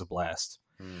a blast.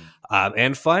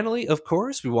 And finally, of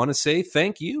course, we want to say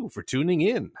thank you for tuning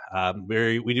in.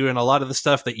 We're doing a lot of the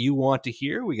stuff that you want to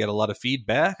hear. We get a lot of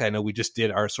feedback. I know we just did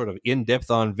our sort of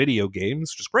in-depth on video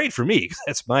games, which is great for me because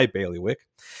that's my bailiwick.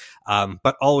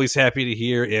 But always happy to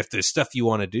hear if there's stuff you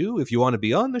want to do, if you want to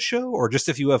be on the show, or just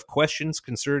if you have questions,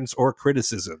 concerns, or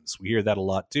criticisms. We hear that a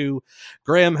lot too.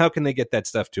 Graham, how can they get that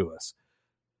stuff to us?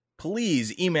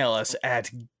 Please email us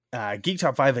at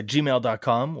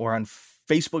geektop5@gmail.com. We're on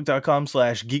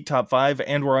Facebook.com/GeekTop5,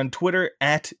 and we're on Twitter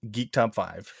at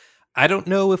GeekTop5. I don't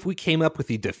know if we came up with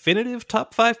the definitive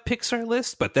top 5 Pixar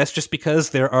list, but that's just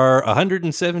because there are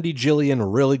 170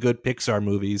 jillion really good Pixar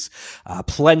movies.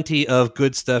 Plenty of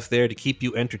good stuff there to keep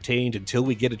you entertained until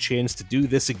we get a chance to do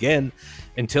this again.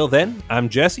 Until then, I'm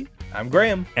Jesse. I'm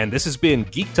Graham. And this has been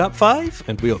Geek Top 5,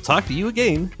 and we'll talk to you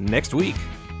again next week.